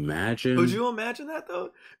 Can you imagine? Would you imagine that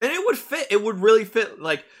though? And it would fit. It would really fit.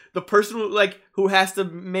 Like the person who has to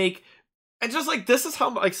make, and just like this is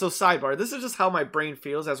how like so sidebar. This is just how my brain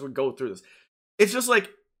feels as we go through this. It's just like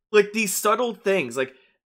these subtle things, like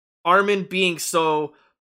Armin being so.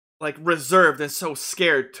 Like reserved and so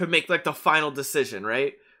scared to make like the final decision,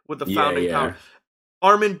 right? With the founding power.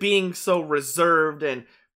 Armin being so reserved and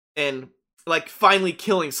like finally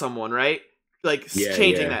killing someone, right? Like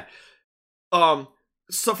changing that.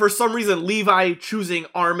 So for some reason Levi choosing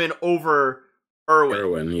Armin over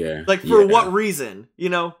Erwin. Like for what reason? You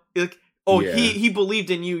know? Like he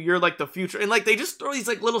believed in you, you're like the future. And like they just throw these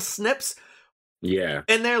like little snips. Yeah.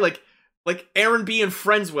 And they're like Eren being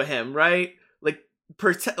friends with him, right? Like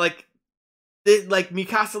Mikasa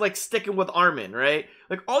like sticking with Armin, right?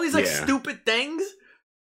 Like all these like stupid things.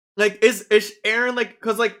 Like is Eren like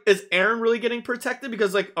because like is Eren really getting protected?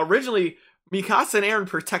 Because like originally Mikasa and Eren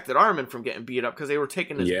protected Armin from getting beat up because they were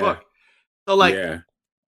taking his book. So like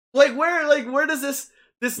where does this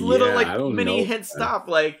little like mini hint stop?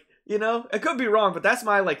 Like You know, it could be wrong, but that's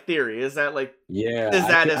my like theory. Is that like Yeah,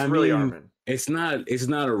 it's really Armin? it's not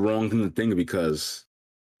a wrong thing to think because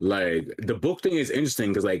like the book thing is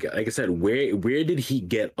interesting because like I said, where did he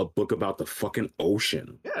get a book about the fucking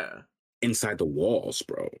ocean Yeah. inside the walls,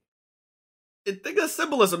 bro? Think of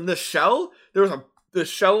symbolism. The shell. There was the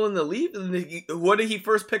shell in the leaf, and what did he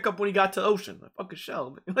first pick up when he got to ocean? A fucking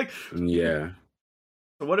shell. Like, Yeah.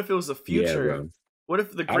 so what if it was the Yeah, future? bro. What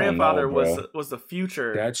if the I don't know, grandfather bro. was the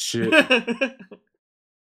future? That shit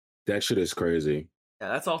that shit is crazy. Yeah,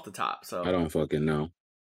 that's off the top. So I don't fucking know.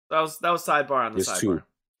 that was sidebar on the sidebar.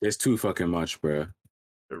 It's too fucking much, bro.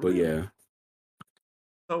 But yeah.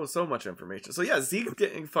 So much information. So yeah, Zeke's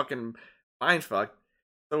getting fucking mind fucked.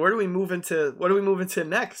 So where do we move into? What do we move into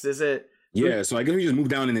next? Is it? Yeah, so I guess we just move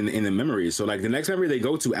down in the memories. So like the next memory they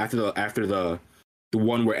go to after the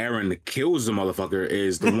one where Eren kills the motherfucker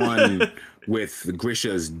is the one with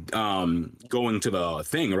Grisha's going to the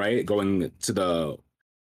thing, right? Going to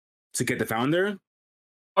get the founder.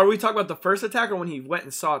 Are we talking about the first attack or when he went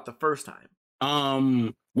and saw it the first time?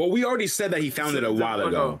 Well, we already said that he found it a while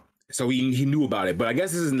ago. So he knew about it, but I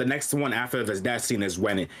guess this is the next one after that scene is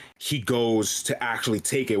when he goes to actually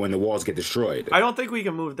take it when the walls get destroyed. I don't think we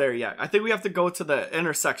can move there yet. I think we have to go to the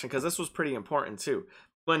intersection because this was pretty important too.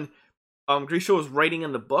 When Grisha was writing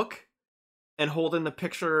in the book and holding the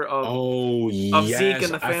picture of Zeke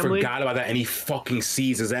and the family. I forgot about that, and he fucking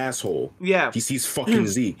sees his asshole. Yeah, he sees fucking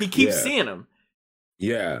Zeke. He keeps seeing him.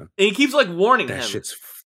 Yeah, and he keeps like warning him. That shit's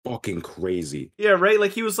fucking crazy. Yeah, right.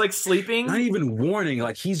 Like he was like sleeping. Not even warning.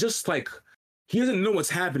 Like he's just like he doesn't know what's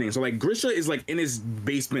happening. So like Grisha is like in his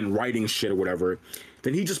basement writing shit or whatever.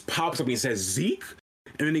 Then he just pops up and says Zeke,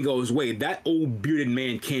 and then he goes, "Wait, that old bearded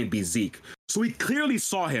man can't be Zeke." So he clearly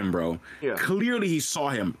saw him, bro. Yeah. Clearly he saw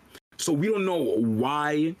him. So we don't know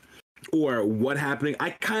why or what happening. I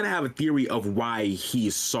kind of have a theory of why he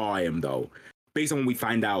saw him though, based on what we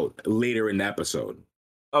find out later in the episode.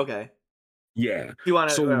 Okay. Yeah. You want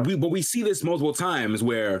to? But we see this multiple times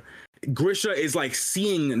where Grisha is like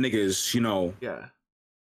seeing niggas, you know. Yeah.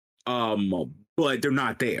 But they're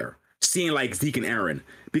not there. Seeing like Zeke and Eren,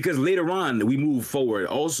 because later on we move forward.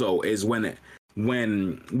 Also, is when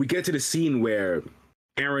we get to the scene where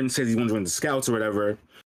Eren says he wants to join the scouts or whatever.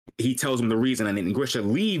 He tells him the reason, and then Grisha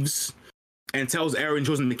leaves and tells Eren,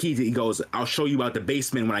 shows him the key. He goes, "I'll show you out the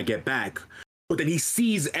basement when I get back." But then he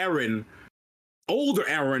sees Eren. Older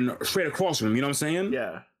Eren straight across from him, you know what I'm saying?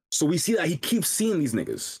 Yeah. So we see that he keeps seeing these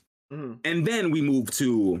niggas. Mm-hmm. And then we move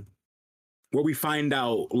to where we find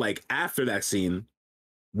out, like, after that scene,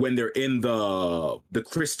 when they're in the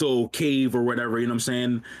crystal cave or whatever, you know what I'm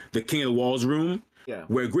saying? The King of the Walls room. Yeah.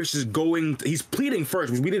 Where Grish is going, he's pleading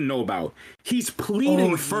first, which we didn't know about. He's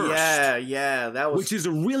pleading first. Yeah, that was. Which is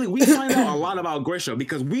we find out a lot about Grisha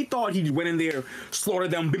because we thought he went in there,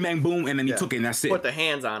 slaughtered them, bing, bang, boom, and then he took it, and that's it. Put the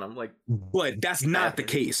hands on him, like. But that's not the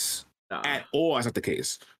case. No. At all, that's not the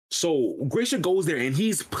case. So Grisha goes there, and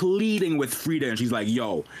he's pleading with Frida, and she's like,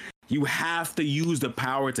 yo, you have to use the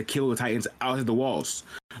power to kill the Titans outside the walls.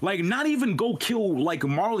 Like, not even go kill, like,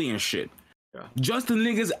 Marley and shit. Yeah. Just the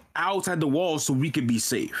niggas outside the walls so we can be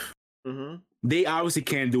safe. Mm-hmm. They obviously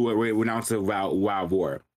can't do it when out to Wild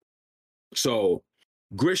War. So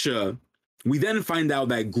Grisha, we then find out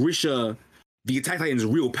that Grisha, the Attack Titan's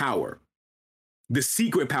real power, the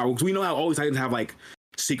secret power, because we know how all these Titans have like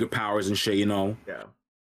secret powers and shit, you know. Yeah.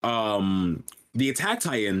 The Attack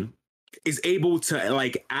Titan is able to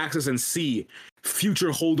like access and see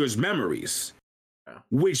future holders' memories,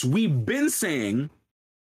 which we've been saying.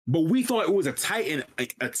 But we thought it was a Titan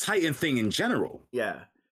thing in general. Yeah,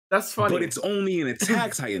 that's funny. But it's only an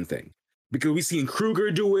Attack Titan thing. Because we seen Kruger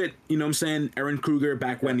do it, you know what I'm saying? Eren Kruger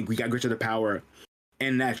back when we got Grisha the power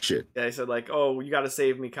and that shit. Yeah, he said like, oh, you got to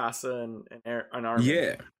save Mikasa and Armin.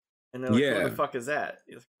 Yeah. And they're like, what the fuck is that?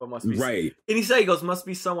 What must be right. And he said, he goes, must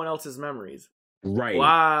be someone else's memories. Right.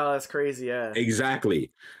 Wow, that's crazy, yeah.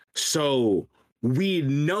 Exactly. So we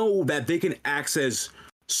know that they can access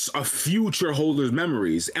a future holder's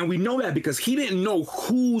memories, and we know that because he didn't know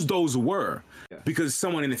whose those were, because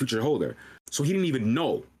someone in the future holder, so he didn't even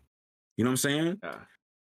know. You know what I'm saying? Yeah.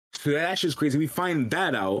 So that's just crazy. We find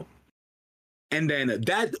that out, and then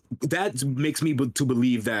that makes me to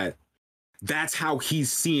believe that that's how he's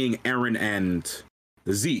seeing Eren and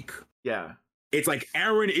Zeke. Yeah. It's like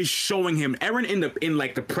Eren is showing him. Eren in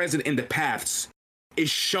like the present, in the past, is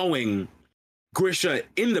showing Grisha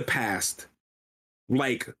in the past,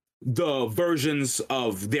 like the versions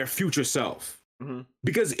of their future self. Mm-hmm.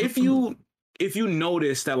 Because if you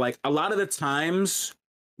notice that, like, a lot of the times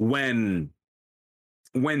when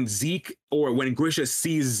Zeke or when Grisha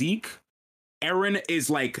sees Zeke, Eren is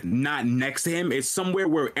like not next to him. It's somewhere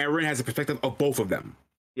where Eren has a perspective of both of them.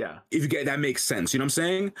 Yeah. If you get that makes sense. You know what I'm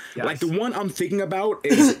saying? Yes. Like the one I'm thinking about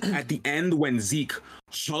is at the end when Zeke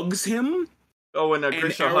hugs him. Oh, when And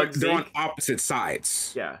Grisha Eren, hugs they're on Zeke. opposite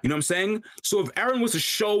sides. Yeah. You know what I'm saying? So if Eren was to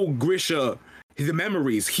show Grisha the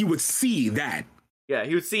memories, he would see that. Yeah,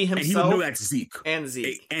 he would see himself And he would know that's Zeke. and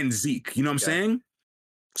Zeke. And Zeke. You know what I'm saying?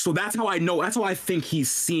 So that's how I know. That's how I think he's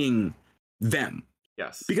seeing them.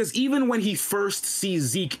 Yes. Because even when he first sees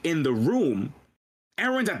Zeke in the room,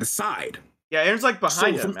 Eren's at the side. Yeah, Eren's like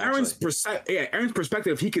behind So him. from Eren's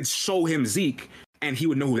perspective, he could show him Zeke, and he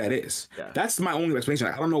would know who that is. Yeah. That's my only explanation.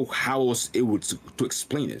 I don't know how else it would to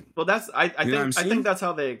explain it. Well, that's I think I saying? think that's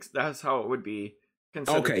how it would be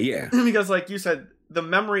considered. Okay, yeah, Because like you said, the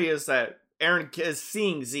memory is that Eren is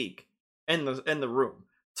seeing Zeke in the room.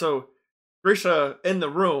 So Grisha in the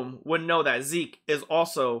room would know that Zeke is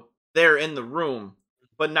also there in the room,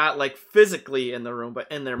 but not like physically in the room,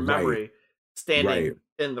 but in their memory, standing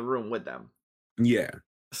in the room with them. yeah.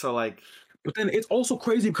 So like, But then it's also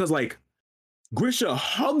crazy because like Grisha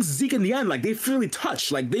hugs Zeke in the end, like they really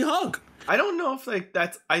touch, like they hug. I don't know if like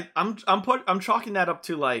that's I'm chalking that up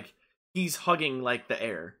to like he's hugging like the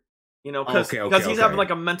air, you know, because he's having like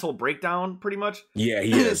a mental breakdown pretty much. Yeah,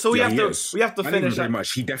 he is. So we have to Not even finish. pretty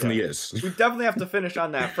much. He definitely is. We definitely have to finish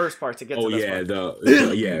on that first part to get to this yeah,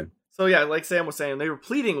 part. yeah. So yeah, like Sam was saying, they were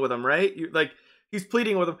pleading with him, right? Like he's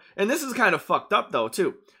pleading with him, and this is kind of fucked up though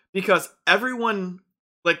too, because everyone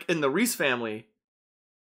like in the Reese family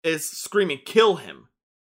is screaming, "Kill him!"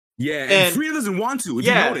 Yeah, and Frida doesn't want to. If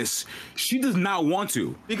you notice, she does not want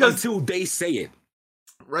to until they say it.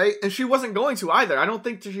 Right? And she wasn't going to either. I don't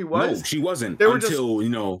think she was. No, she wasn't. They were until, you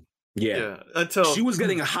know, until she was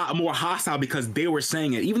getting more hostile because they were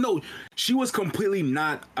saying it, even though she was completely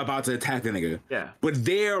not about to attack the nigga. Yeah. But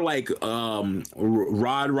they're like,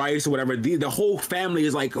 Rod Rice or whatever, the whole family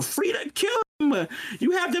is like, Frida, kill him.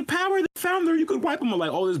 You have the power of the founder. You could wipe him.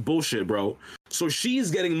 Like all this bullshit, bro. So she's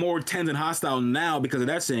getting more tense and hostile now because of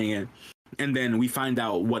that saying it. And then we find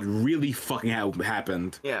out what really fucking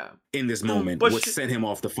happened in this moment, which set him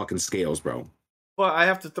off the fucking scales, bro. But I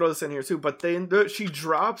have to throw this in here too. But then she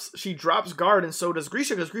drops guard, and so does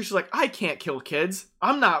Grisha, because Grisha's like, I can't kill kids.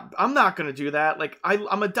 I'm not gonna do that. Like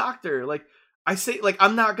I'm a doctor. Like I say, like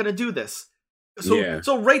I'm not gonna do this.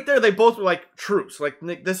 So right there, they both were like truce. Like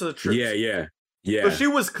Nick, this is a truce. Yeah. So she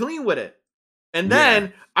was clean with it, and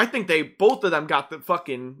then I think both of them got the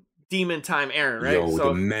fucking demon time Eren, right? Yo,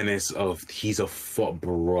 the menace of he's a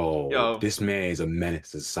bro. Yo, this man is a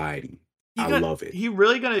menace to society. I love it. He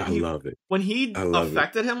really gonna. I love it when he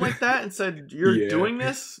affected him like that and said, "You're doing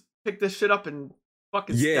this. Pick this shit up and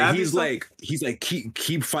fucking stab he's like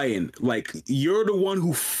keep fighting. Like you're the one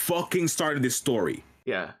who fucking started this story.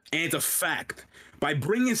 Yeah, and it's a fact. By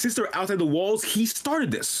bringing his sister outside the walls, he started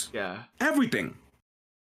this. Yeah, everything.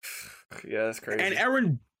 Yeah, that's crazy. And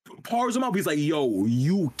Eren powers him up. He's like, yo,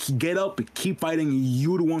 you get up and keep fighting.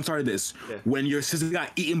 You the one started this. When your sister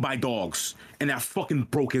got eaten by dogs. And that fucking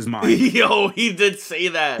broke his mind. Yo, he did say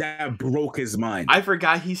that. That broke his mind. I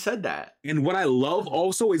forgot he said that. And what I love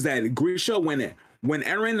also is that Grisha, when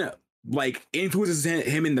Eren like influences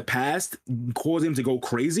him in the past, causes him to go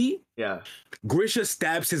crazy. Yeah. Grisha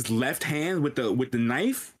stabs his left hand with the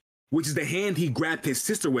knife, which is the hand he grabbed his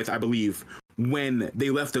sister with, I believe, when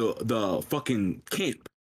they left the fucking camp.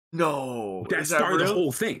 No, that started the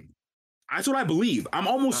whole thing. That's what I believe. I'm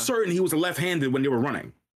almost certain he was left-handed when they were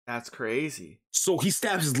running. That's crazy. So he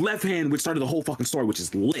stabs his left hand, which started the whole fucking story, which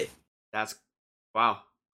is lit. That's wow.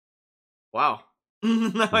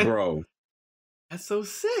 Bro, that's so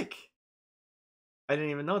sick. I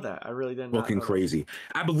didn't even know that. I really didn't. Fucking crazy.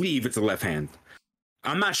 I believe it's a left hand.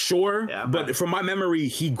 I'm not sure, but from my memory,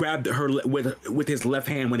 he grabbed her with his left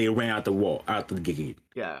hand when they ran out the gate.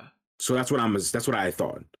 Yeah. So that's what I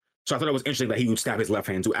thought. So I thought it was interesting that he would stab his left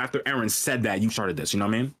hand too. After Eren said that, you started this. You know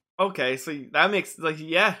what I mean? Okay, so that makes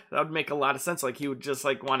that would make a lot of sense. Like he would just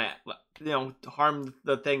like want to, harm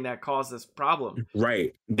the thing that caused this problem.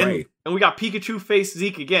 Right. And we got Pikachu face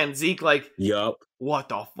Zeke again. Zeke like, yup. What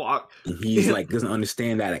the fuck? He's like doesn't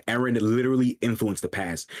understand that Eren literally influenced the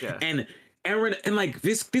past. Yeah. And Eren and like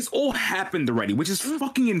this all happened already, which is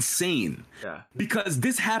fucking insane. Yeah. Because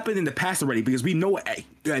this happened in the past already, because we know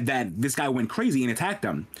that this guy went crazy and attacked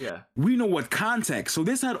them. Yeah. We know what context. So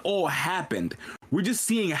this had all happened. We're just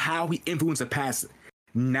seeing how he influenced the past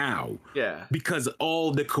now. Yeah. Because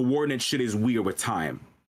all the coordinate shit is weird with time.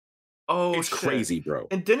 Oh, it's crazy, bro.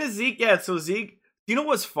 And then Zeke, so Zeke, you know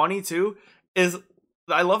what's funny too is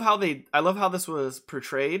I love how this was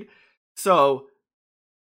portrayed. So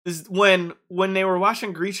is when they were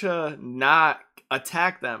watching Grisha not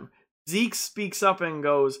attack them, Zeke speaks up and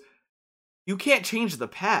goes, "You can't change the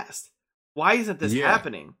past. Why isn't this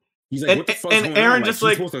happening?" He's like, "What the fuck's going Aaron on? just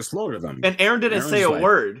Like, he's supposed to slaughter them." And Aaron didn't say a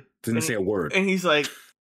word. Didn't say a word. And he's like,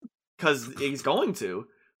 "Because he's going to."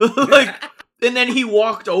 Like, and then he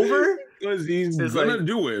walked over. Because he's gonna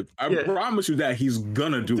do it. I promise you that he's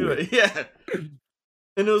gonna do it. Yeah.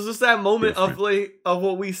 And it was just that moment of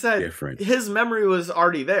what we said. Different. His memory was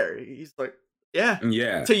already there. He's like, yeah.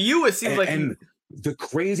 To you, it seems like. And the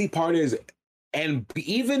crazy part is, and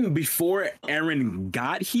even before Aaron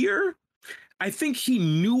got here, I think he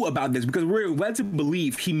knew about this because we're led to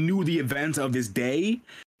believe he knew the events of this day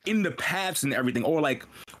in the past and everything, or like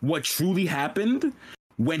what truly happened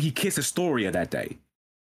when he kissed Astoria that day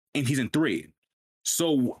in season 3.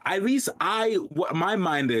 So at least what my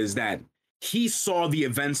mind is that he saw the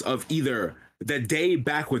events of either the day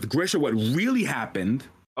back with Grisha, what really happened.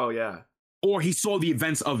 Oh, yeah. Or he saw the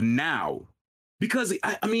events of now. Because,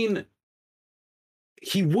 I mean,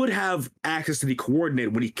 he would have access to the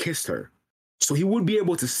coordinate when he kissed her. So he would be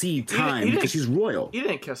able to see time because she's royal. He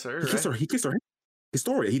didn't kiss her, He kissed her.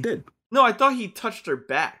 Historia, he did. No, I thought he touched her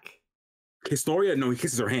back. Historia, no, he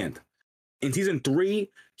kisses her hand. In season 3,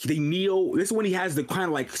 they kneel. This is when he has the kind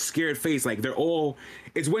of like scared face. Like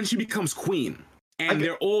it's when she becomes queen. And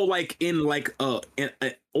they're all like in like an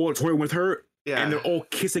auditorium with her. Yeah. And they're all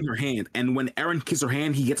kissing her hand. And when Aaron kisses her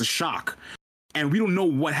hand, he gets a shock. And we don't know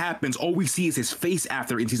what happens. All we see is his face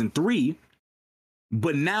after in season 3.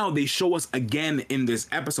 But now they show us again in this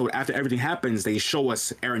episode, after everything happens, they show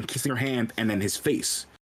us Aaron kissing her hand and then his face.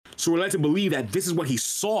 So we're led to believe that this is what he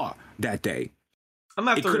saw that day. I'm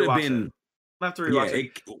gonna have to rewatch it. I have to rewatch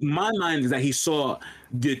it. My mind is that he saw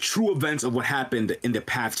the true events of what happened in the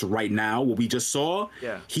paths right now, what we just saw.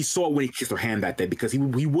 Yeah. He saw when he kissed her hand that day because he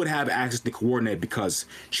would have access to the coordinate because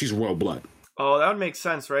she's royal blood. Oh, that would make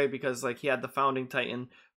sense, right? Because like he had the founding titan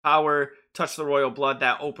power, touch the royal blood,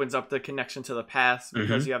 that opens up the connection to the past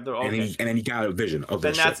because you have the and then he got a vision of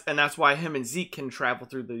that. And that's why him and Zeke can travel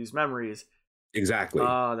through these memories. Exactly.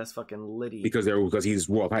 Oh, that's fucking litty. Because he's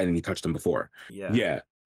royal titan and he touched them before. Yeah.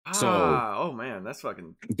 So, oh man, that's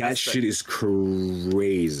fucking. That shit is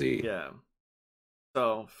crazy. Yeah.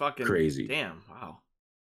 So fucking crazy. Damn. Wow.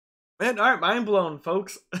 Man, all right, mind blown,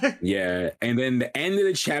 folks. Yeah, and then the end of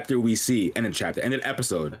the chapter we see, end of the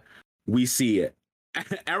episode, we see it.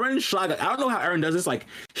 Aaron shocked. I don't know how Aaron does this. Like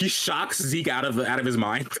he shocks Zeke out of his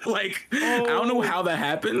mind. Like I don't know how that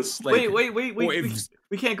happens. Like, wait.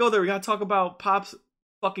 We can't go there. We gotta talk about Pops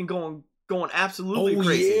fucking going absolutely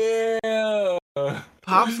crazy. Yeah.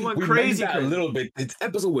 Pops went crazy. A little bit. This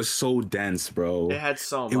episode was so dense, bro. It had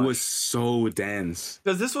so much. It was so dense.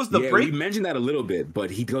 Because this was the break. We mentioned that a little bit, but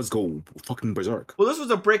he does go fucking berserk. Well, this was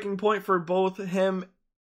a breaking point for both him,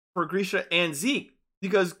 for Grisha and Zeke,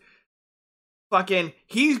 because fucking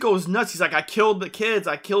he goes nuts. He's like, I killed the kids.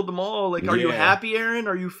 I killed them all. Like, are you happy, Aaron?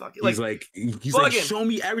 Are you fucking like? He's like, show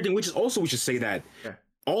me everything. Which is also, we should say that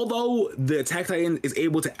although the Attack Titan is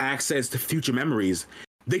able to access the future memories,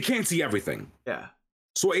 they can't see everything. Yeah.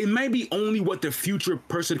 So it might be only what the future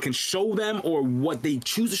person can show them or what they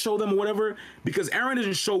choose to show them or whatever, because Aaron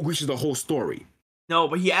didn't show Grisha the whole story. No,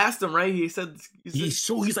 but he asked him, right? He said... He's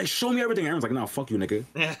like, show me everything. Aaron's like, no, fuck you, nigga.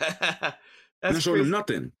 That's not showing him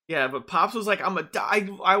nothing. Yeah, but Pops was like,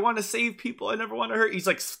 I want to save people. I never want to hurt. He's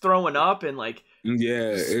like throwing up and like...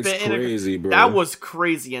 Yeah, it's crazy, bro. That was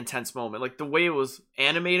crazy intense moment. Like the way it was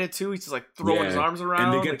animated too. He's just like throwing his arms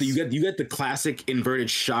around. And you get the classic inverted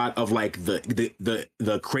shot of like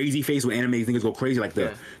the crazy face when anime things go crazy, like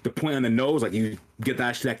the point on the nose, like you get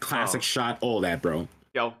that classic shot, all that, bro.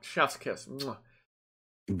 Yo, chef's kiss. Mwah.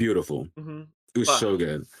 Beautiful. Mm-hmm. It was so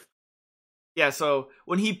good. Yeah, so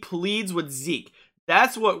when he pleads with Zeke,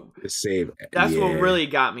 that's what what really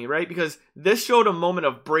got me, right? Because this showed a moment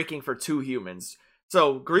of breaking for two humans.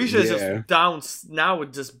 So Grisha is just down now,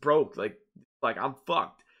 it just broke, like I'm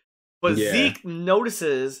fucked. But Zeke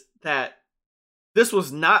notices that this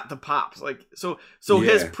was not the Pops. Like so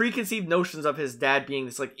his preconceived notions of his dad being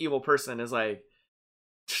this like evil person is like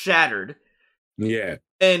shattered. Yeah.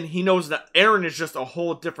 And he knows that Aaron is just a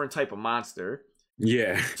whole different type of monster.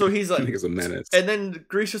 Yeah. So he's like, he's a menace. And then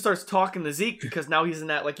Grisha starts talking to Zeke because now he's in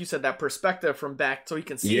that, like you said, that perspective from back so he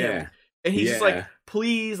can see him. And he's just like,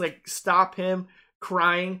 please, like, stop him,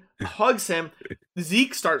 crying, hugs him.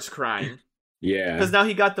 Zeke starts crying. Yeah. Because now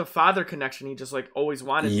he got the father connection he just, like, always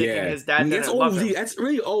wanted. Thinking his dad didn't love him. That's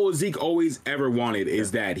really all Zeke always ever wanted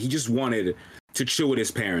is that he just wanted to chill with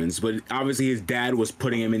his parents. But obviously his dad was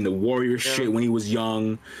putting him in the warrior shit when he was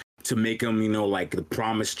young to make him, like, the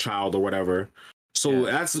promised child or whatever. So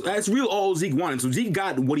that's real all Zeke wanted. So Zeke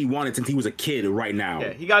got what he wanted since he was a kid right now.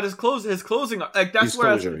 Yeah, he got his closing like that's His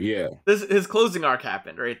where closure, his closing arc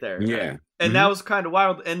happened right there. Yeah. And that was kind of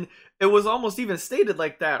wild. And it was almost even stated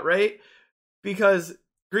like that, right? Because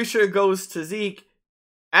Grisha goes to Zeke.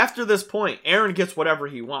 After this point, Eren gets whatever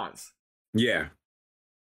he wants. Yeah.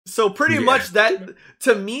 So pretty much that,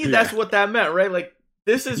 to me, that's what that meant, right? Like,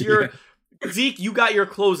 this is your... Zeke, you got your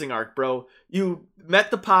closing arc, bro. You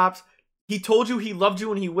met the Pops. He told you he loved you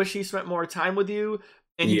and he wished he spent more time with you.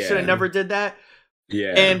 And he should have never did that.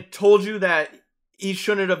 Yeah. And told you that he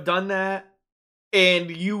shouldn't have done that. And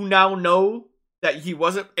you now know that he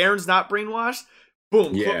wasn't... Eren's not brainwashed.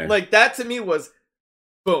 Boom. Yeah. Like, that to me was...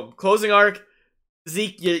 Boom. Closing arc.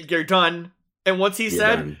 Zeke, you're done. And once he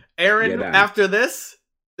said, Eren, after this,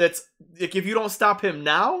 that's like, if you don't stop him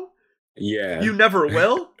now, you never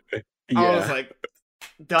will. I was like,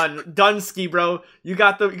 done ski, bro. You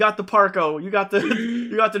got the Parko, you got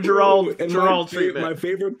the Gerald treatment. My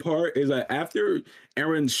favorite part is that after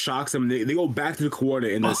Eren shocks him, they go back to the corner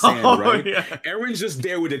in the sand, right? Yeah. Eren's just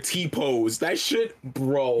there with a T pose. That shit,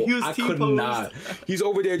 bro. I could not. He's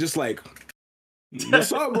over there just like,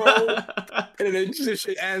 what's up, bro? And then this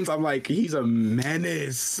shit ends. I'm like, he's a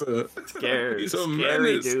menace. Scary, he's a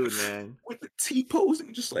scary dude, man. With the T pose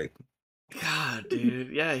and just like, God,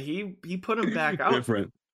 dude. Yeah, he put him back out.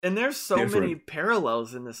 Different. And there's so many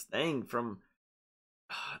parallels in this thing. From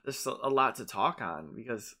there's a lot to talk on,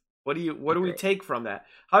 because what do we take from that?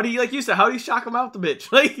 How do you, like you said, how do you shock him out the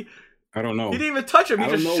bitch? Like, I don't know. He didn't even touch him. He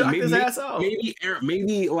just shocked his ass out.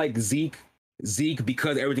 Maybe like Zeke,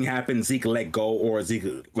 because everything happened, Zeke let go, or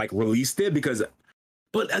Zeke like released it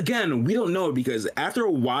but again, we don't know, because after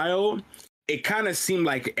a while, it kind of seemed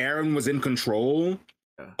like Eren was in control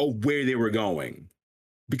of where they were going,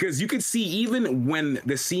 because you could see even when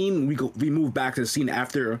the scene we move back to the scene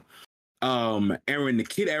after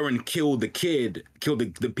Eren killed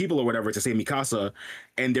the people or whatever to save Mikasa,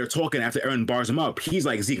 and they're talking after Eren bars him up. He's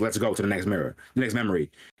like, Zeke, let's go to the next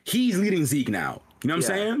memory. He's leading Zeke now. You know what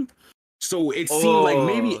I'm saying? So it seemed like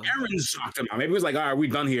maybe Eren shocked him out. Maybe it was like, all right,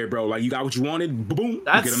 we're done here, bro. Like, you got what you wanted. Boom.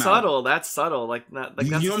 That's subtle. That's subtle. Like, not like,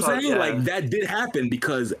 that's, you know what I'm saying? Yeah. Like, that did happen,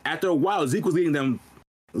 because after a while, Zeke was leading them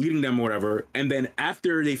or whatever. And then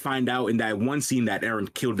after they find out in that one scene that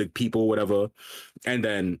Eren killed the people, whatever, and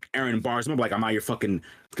then Eren bars him up like, I'm not your fucking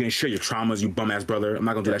gonna share your traumas, you bum ass brother. I'm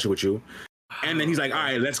not gonna do that shit with you. And then he's like, all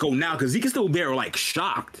right, let's go now, because Zeke is still there, like,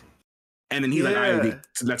 shocked. And then he's like, all right,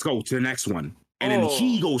 let's go to the next one. And then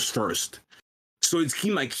he goes first. So it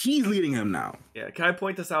seemed like he's leading him now. Yeah, can I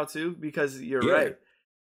point this out too? Because you're right.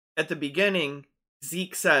 At the beginning,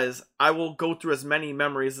 Zeke says, I will go through as many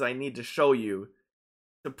memories as I need to show you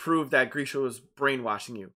to prove that Grisha was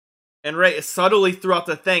brainwashing you. And subtly throughout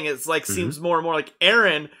the thing, it's like seems more and more like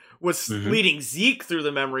Eren was leading Zeke through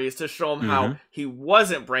the memories to show him how he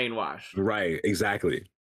wasn't brainwashed. Right, exactly.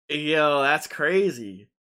 Yo, that's crazy.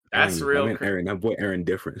 That's real. Eren, that boy Eren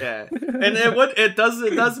different. Yeah, and then it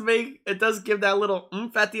does give that little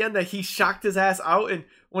oomph at the end that he shocked his ass out, and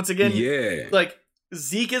once again, like,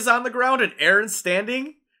 Zeke is on the ground and Eren's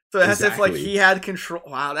standing, so as if like he had control.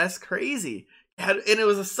 Wow, that's crazy. And it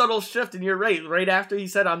was a subtle shift, and you're right. Right after he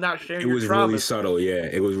said, "I'm not sharing your traumas," it was really subtle. Yeah,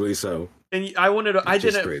 it was really subtle. And I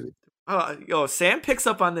didn't. Sam picks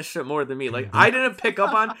up on this shit more than me. Like, I didn't pick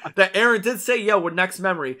up on that. Eren did say, "Yo, we're next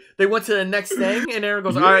memory." They went to the next thing, and Eren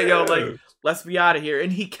goes, "All right, yo, like, let's be out of here."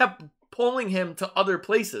 And he kept pulling him to other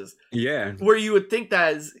places. Yeah, where you would think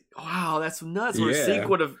that is, wow, that's nuts. Where Zeke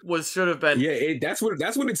should have been. Yeah, that's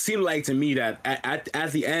what it seemed like to me. That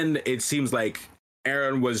at the end, it seems like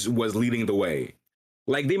Eren was leading the way.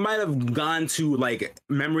 Like, they might have gone to like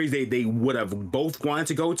memories they would have both wanted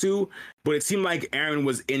to go to, but it seemed like Eren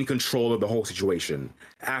was in control of the whole situation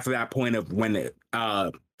after that point of when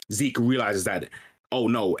Zeke realizes that, oh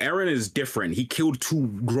no, Eren is different. He killed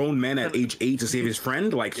 2 grown men at age 8 to save his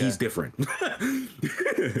friend. Like, he's different.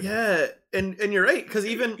 Yeah, and you're right, because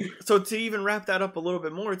to even wrap that up a little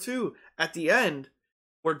bit more too, at the end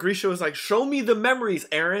where Grisha was like, "Show me the memories,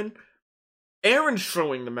 Eren." Eren's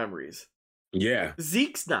showing the memories. Yeah,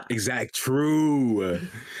 Zeke's not. Exact. True.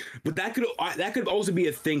 But that could also be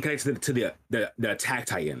a thing connected to the Attack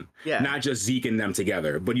Titan. Yeah. Not just Zeke and them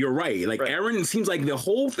together. But you're right. Like, Eren seems like the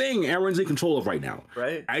whole thing Eren's in control of right now.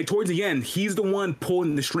 Right. Towards the end, he's the one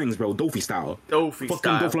pulling the strings, bro. Dofi style. Fucking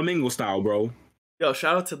Doflamingo style, bro. Yo,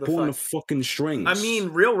 shout out to pulling the fucking strings. I mean,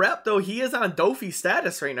 real rap though, he is on Dofi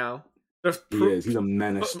status right now. He is. He's a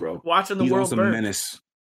menace, bro. Watching the world burn. He's a menace.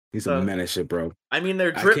 He's a menace, bro. I mean,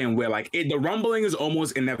 their I drip. can't wait. Like the rumbling is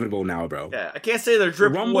almost inevitable now, bro. Yeah, I can't say their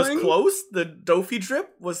drip was Rumbling? close. The Dofi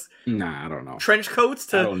drip was Nah, I don't know. trench coats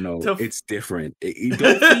to. I don't know. to- It's different.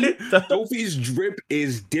 Dofi's drip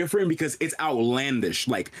is different because it's outlandish.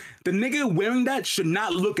 Like the nigga wearing that should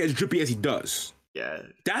not look as drippy as he does. yeah,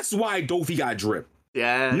 That's why Dofi got drip.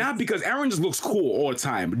 yeah. Not because Aaron just looks cool all the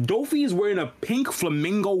time. Dofi is wearing a pink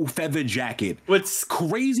flamingo feather jacket, With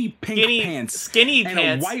crazy pink skinny and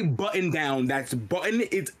pants. a white button down. That's button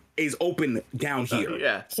is open down here.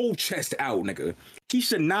 Yeah. Whole chest out, nigga. He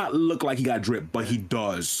should not look like he got drip, but he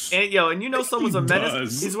does. And you know someone's He a menace.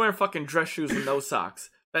 does. He's wearing fucking dress shoes with no socks.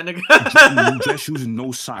 That nigga. Dress shoes and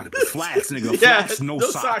no socks. Flats, nigga. Yeah, Flats, no no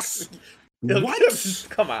socks. socks. What?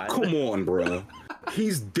 Come on. Come on, bro.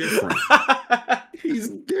 He's different. He's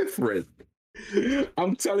different.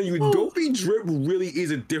 I'm telling you, Dopey Drip really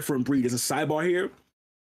is a different breed. There's a sidebar here.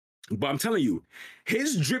 But I'm telling you,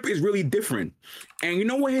 his drip is really different. And you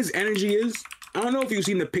know what his energy is? I don't know if you've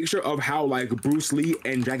seen the picture of how like Bruce Lee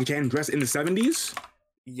and Jackie Chan dressed in the 70s.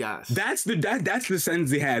 Yes. That's the sense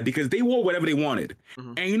they had because they wore whatever they wanted.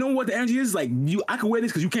 Mhm. And you know what the energy is? Like I can wear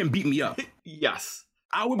this because you can't beat me up. Yes.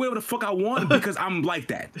 I would wear whatever the fuck I want because I'm like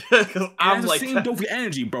that. 'Cause I'm That's like the same that. Dopey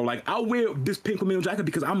energy, bro. Like I'll wear this pink flamingo jacket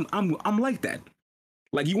because I'm like that.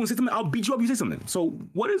 Like you want to say something, I'll beat you up. You say something. So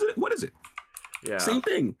what is it? What is it? Yeah. Same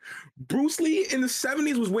thing. Bruce Lee in the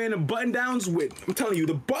 70s was wearing the button downs with. I'm telling you,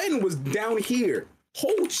 the button was down here.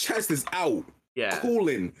 Whole chest is out. Yeah.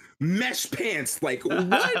 Cooling. Mesh pants. Like what?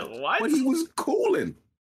 What? But he was cooling.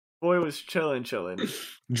 Boy was chilling.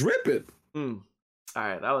 Dripping. All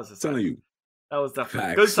right, that was I'm telling you. that was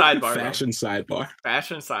definitely Facts. good sidebar. Fashion sidebar.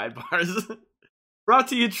 Fashion sidebars. Brought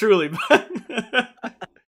to you truly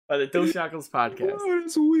by the Dos Shackles podcast. Oh,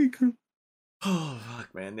 it's weak. Oh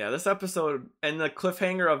fuck, man. Yeah, this episode and the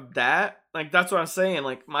cliffhanger of that, like that's what I'm saying.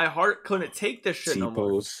 Like my heart couldn't take this shit no more.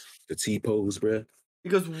 T-pose. The T-pose, bruh.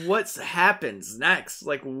 Because what happens next?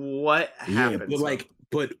 Like what happens? Yeah,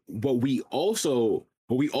 but what we also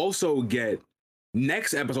get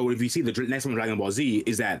next episode, if you see the next one, Dragon Ball Z,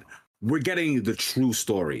 is that we're getting the true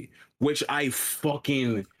story, which I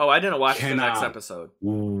fucking Oh, I didn't watch the next cannot episode.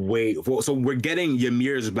 wait for. So we're getting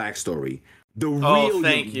Ymir's backstory, the Oh, real,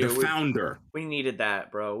 thank you. the founder, We needed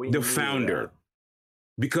that, bro. We the needed founder, that.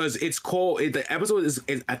 because it's called the episode is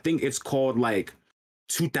I think it's called like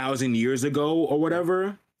 2,000 years ago or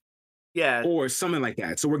whatever. Yeah. Or something like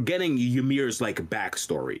that. So we're getting Ymir's like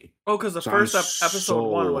backstory. Oh, because the So first I'm episode so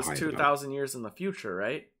 1 was hyped 2,000 years in the future,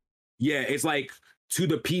 right? Yeah, it's like to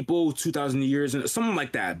the people 2,000 years and something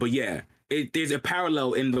like that. But yeah, there's a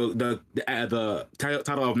parallel in the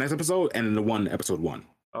title of next episode and the episode 1.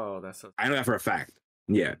 Oh, that's so. I know that for a fact.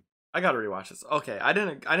 Yeah, I gotta rewatch this. Okay, I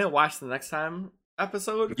didn't watch the next time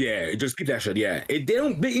episode. yeah. Just keep that shit. Yeah, they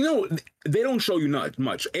don't show you not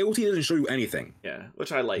much. AOT doesn't show you anything. Yeah,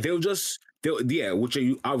 which I like. Which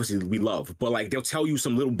obviously we love, but like they'll tell you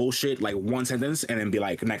some little bullshit, like one sentence, and then be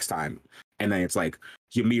like next time, and then it's like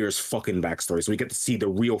Ymir's fucking backstory, so we get to see the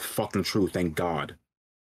real fucking truth. Thank God,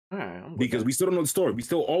 All right, I'm with because that. we still don't know the story. We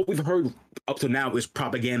still all we've heard up to now is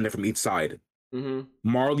propaganda from each side,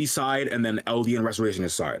 Marley's side, and then LD and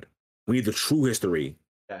Restorationist side. We need the true history.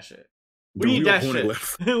 that shit. The We need real that shit.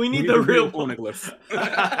 poneglyph. We need the real poneglyph.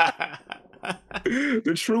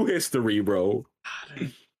 The true history, bro.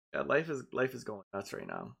 Yeah, life is going nuts right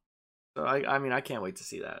now. So I mean I can't wait to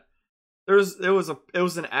see that. It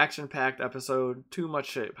was an action packed episode. Too much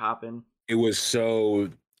shit popping.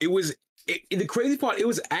 The crazy part, it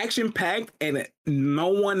was action packed and no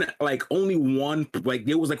one, like only one, like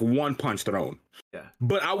there was like one punch thrown. Yeah.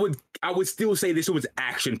 But I would still say this was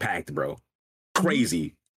action packed, bro.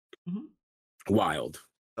 Crazy. Mhm. Wild.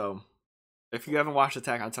 So if you haven't watched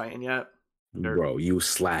Attack on Titan yet, Bro, you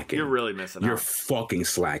slacking. you're really missing You're out. fucking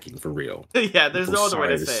slacking for real. Yeah, there's I'm no other way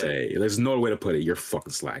sorry to say it. There's no other way to put it. You're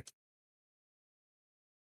fucking slacking.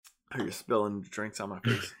 Oh, you're spilling drinks on my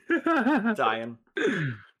face. Dying.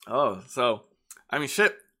 Oh, so I mean,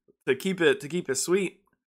 shit. To keep it sweet.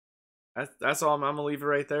 That's all. I'm gonna leave it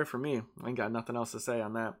right there for me. I ain't got nothing else to say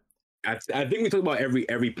on that. I think we talked about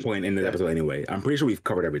every point in the episode anyway. I'm pretty sure we've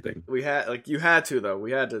covered everything. We had you had to though.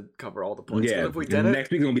 We had to cover all the points. Yeah. But if we didn't, Next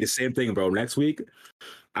week's gonna be the same thing, bro. Next week,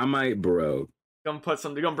 I might, bro. you gonna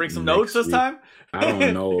bring some Next notes this week. time? I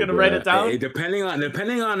don't know. You gonna bruh. write it down? Depending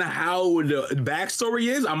on how the backstory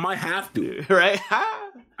is, I might have to. Right?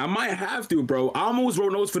 I might have to, bro. I almost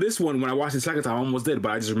wrote notes for this one when I watched it the second time. I almost did,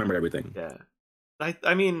 but I just remembered everything. Yeah.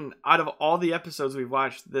 I mean, out of all the episodes we've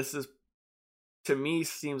watched, this is, to me,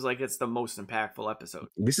 seems like it's the most impactful episode.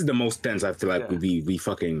 This is the most tense I feel like Yeah. we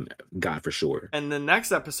fucking got for sure. And the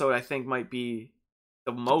next episode, I think, might be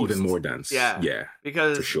the most. Even more dense. Yeah.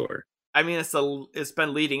 Because For sure. I mean, it's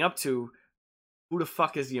been leading up to who the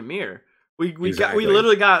fuck is Ymir? We Exactly.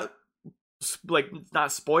 literally got like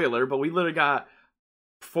not spoiler, but we literally got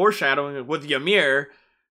foreshadowing with Ymir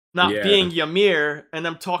not being Ymir, and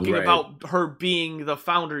them talking about her being the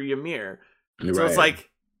founder Ymir. So it's like,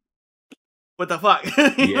 what the fuck?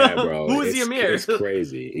 Yeah, bro. Who is Ymir? It's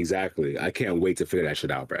crazy. Exactly. I can't wait to figure that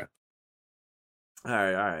shit out, bro. All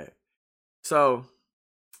right. So,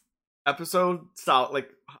 episode solid,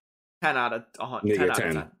 like 10 out of 100. Yeah, 10 out 10.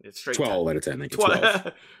 of 10. It's straight 12 10. out of 10.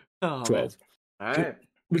 12. 12. 12. Man. All right.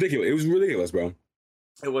 Ridiculous. It was ridiculous, bro.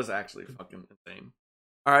 It was actually fucking insane.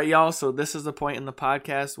 All right, y'all. So this is the point in the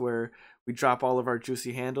podcast where we drop all of our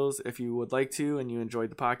juicy handles. If you would like to and you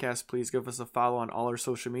enjoyed the podcast, please give us a follow on all our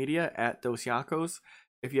social media at Dos Yankos.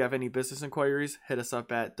 If you have any business inquiries, hit us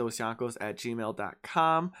up at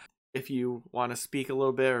dosyankos@gmail.com. If you want to speak a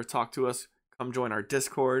little bit or talk to us, come join our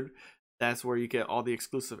Discord. That's where you get all the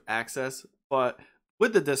exclusive access. But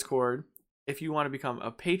with the Discord, if you want to become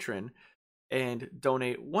a patron and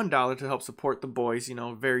donate $1 to help support the boys,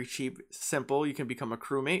 very cheap, simple, you can become a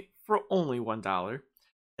crewmate for only $1.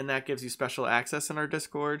 And that gives you special access in our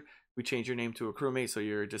Discord. We change your name to a crewmate so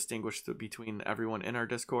you're distinguished between everyone in our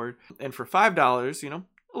Discord. And for $5,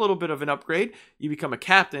 a little bit of an upgrade, you become a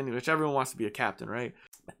captain, which everyone wants to be a captain, right?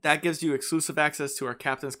 That gives you exclusive access to our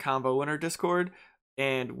captain's combo in our Discord.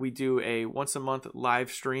 And we do a once a month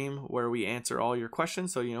live stream where we answer all your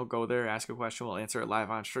questions. So, go there, ask a question, we'll answer it live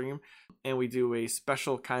on stream. And we do a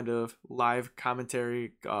special kind of live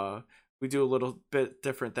commentary. We do a little bit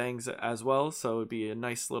different things as well. So it'd be a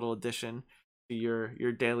nice little addition to your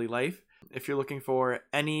daily life. If you're looking for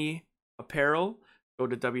any apparel, go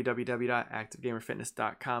to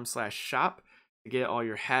www.activegamerfitness.com/shop to get all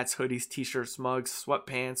your hats, hoodies, t-shirts, mugs,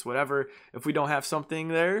 sweatpants, whatever. If we don't have something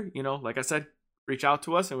there, like I said, reach out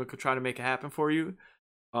to us and we could try to make it happen for you.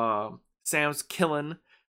 Sam's killing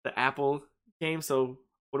the Apple game. So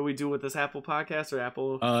what do we do with this Apple podcast or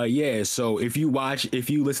Apple? Yeah. So if you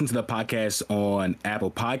listen to the podcast on Apple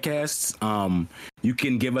Podcasts, you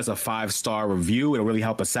can give us a 5-star review. It'll really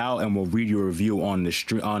help us out, and we'll read your review on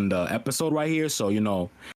the episode right here. So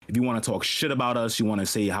if you want to talk shit about us, you want to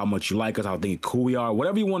say how much you like us, how cool we are,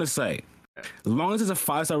 whatever you want to say, as long as it's a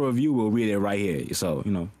 5-star review, we'll read it right here. So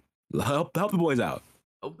help the boys out.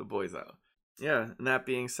 Help the boys out. Yeah. And that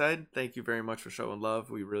being said, thank you very much for showing love.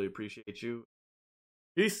 We really appreciate you.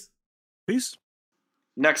 Peace.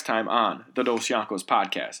 Next time on the Dos Yankos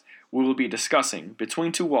podcast, we will be discussing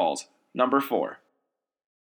Between Two Walls, number 4.